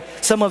 By the way,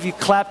 some of you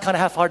clapped kind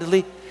of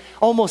half-heartedly.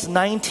 Almost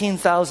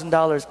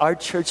 $19,000 our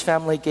church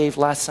family gave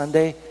last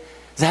Sunday.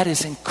 That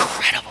is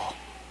incredible.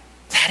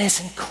 That is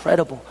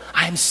incredible.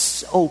 I'm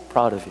so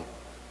proud of you.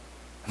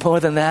 More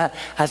than that,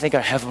 I think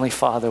our Heavenly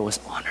Father was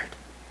honored.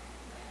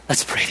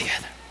 Let's pray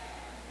together.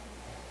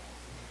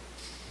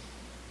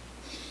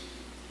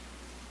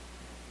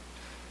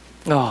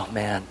 Oh,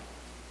 man.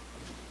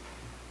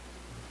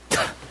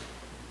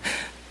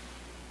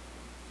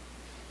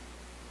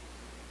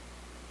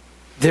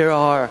 There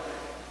are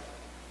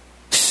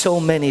so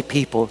many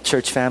people,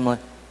 church family,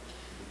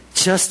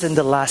 just in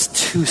the last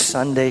 2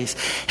 Sundays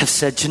have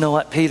said, you know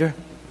what, Peter?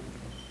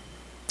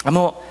 I'm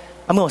going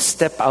to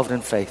step out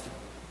in faith.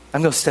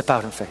 I'm going to step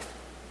out in faith.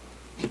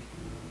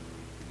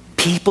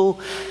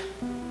 People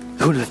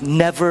who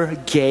never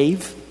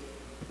gave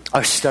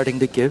are starting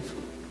to give.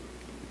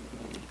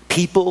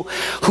 People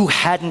who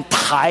hadn't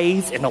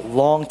tithed in a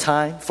long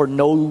time for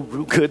no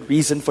good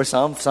reason, for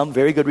some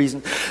very good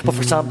reason, but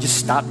for some just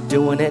stopped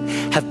doing it,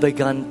 have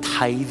begun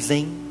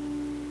tithing.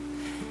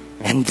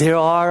 And there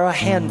are a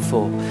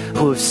handful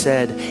who have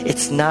said,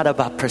 it's not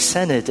about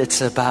percentage,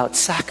 it's about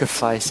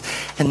sacrifice.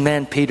 And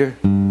man, Peter,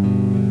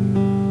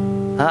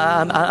 I'm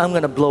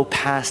going to blow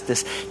past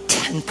this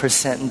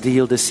 10%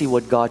 deal to see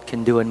what God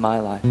can do in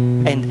my life.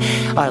 And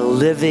are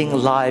living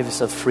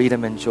lives of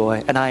freedom and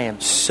joy. And I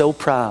am so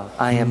proud.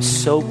 I am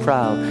so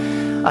proud.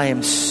 I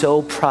am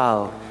so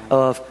proud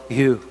of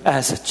you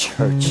as a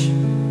church.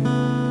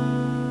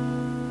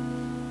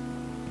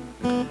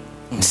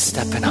 I'm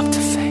stepping up to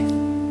faith.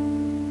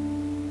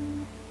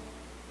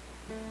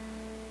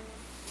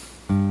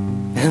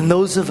 And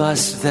those of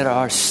us that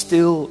are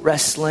still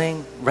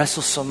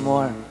wrestle some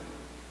more.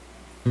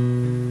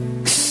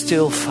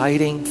 Still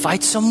fighting,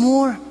 fight some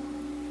more.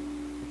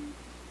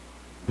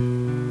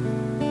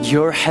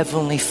 Your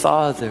Heavenly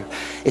Father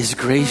is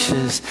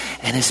gracious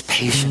and is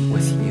patient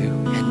with you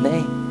and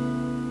me.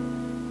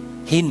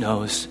 He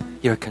knows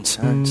your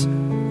concerns.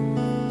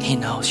 He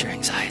knows your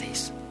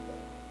anxieties.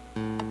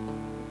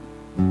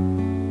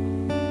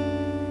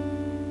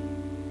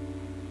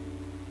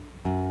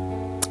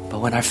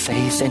 When our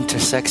faith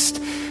intersects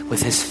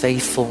with His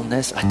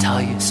faithfulness, I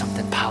tell you,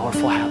 something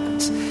powerful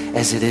happens,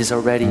 as it is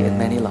already in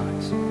many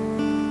lives.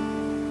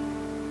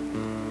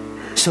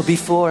 So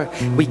before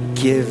we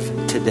give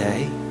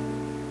today,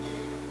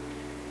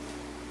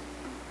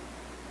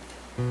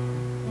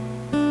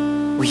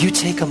 will you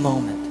take a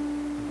moment?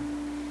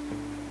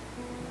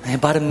 And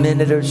about a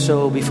minute or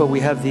so before we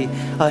have the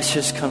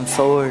ushers come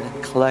forward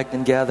and collect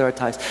and gather our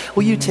tithes,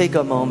 will you take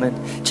a moment?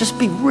 Just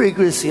be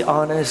rigorously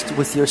honest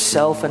with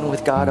yourself and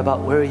with God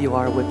about where you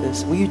are with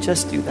this. Will you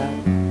just do that?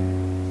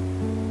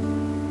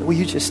 Will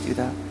you just do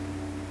that?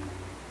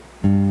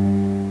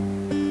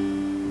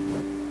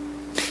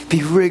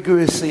 Be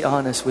rigorously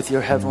honest with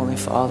your Heavenly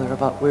Father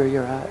about where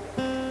you're at.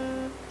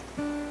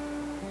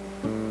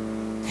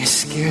 You're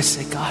scared,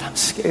 say, God, I'm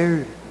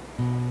scared.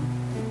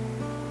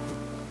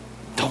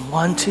 Don't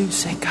want to,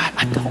 say, God,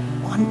 I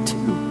don't want to.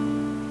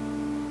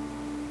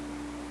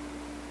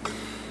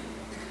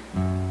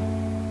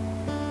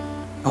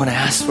 I want to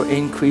ask for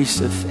increase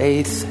of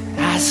faith.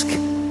 Ask,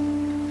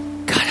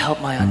 God,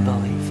 help my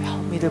unbelief.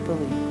 Help me to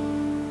believe.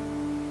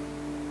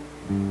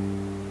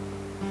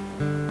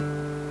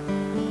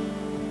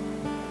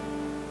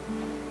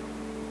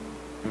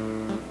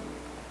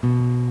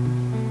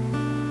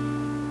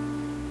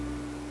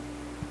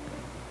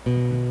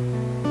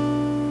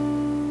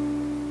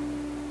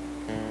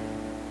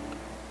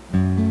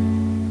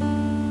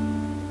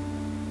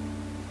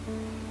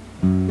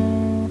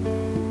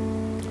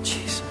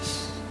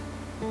 Jesus.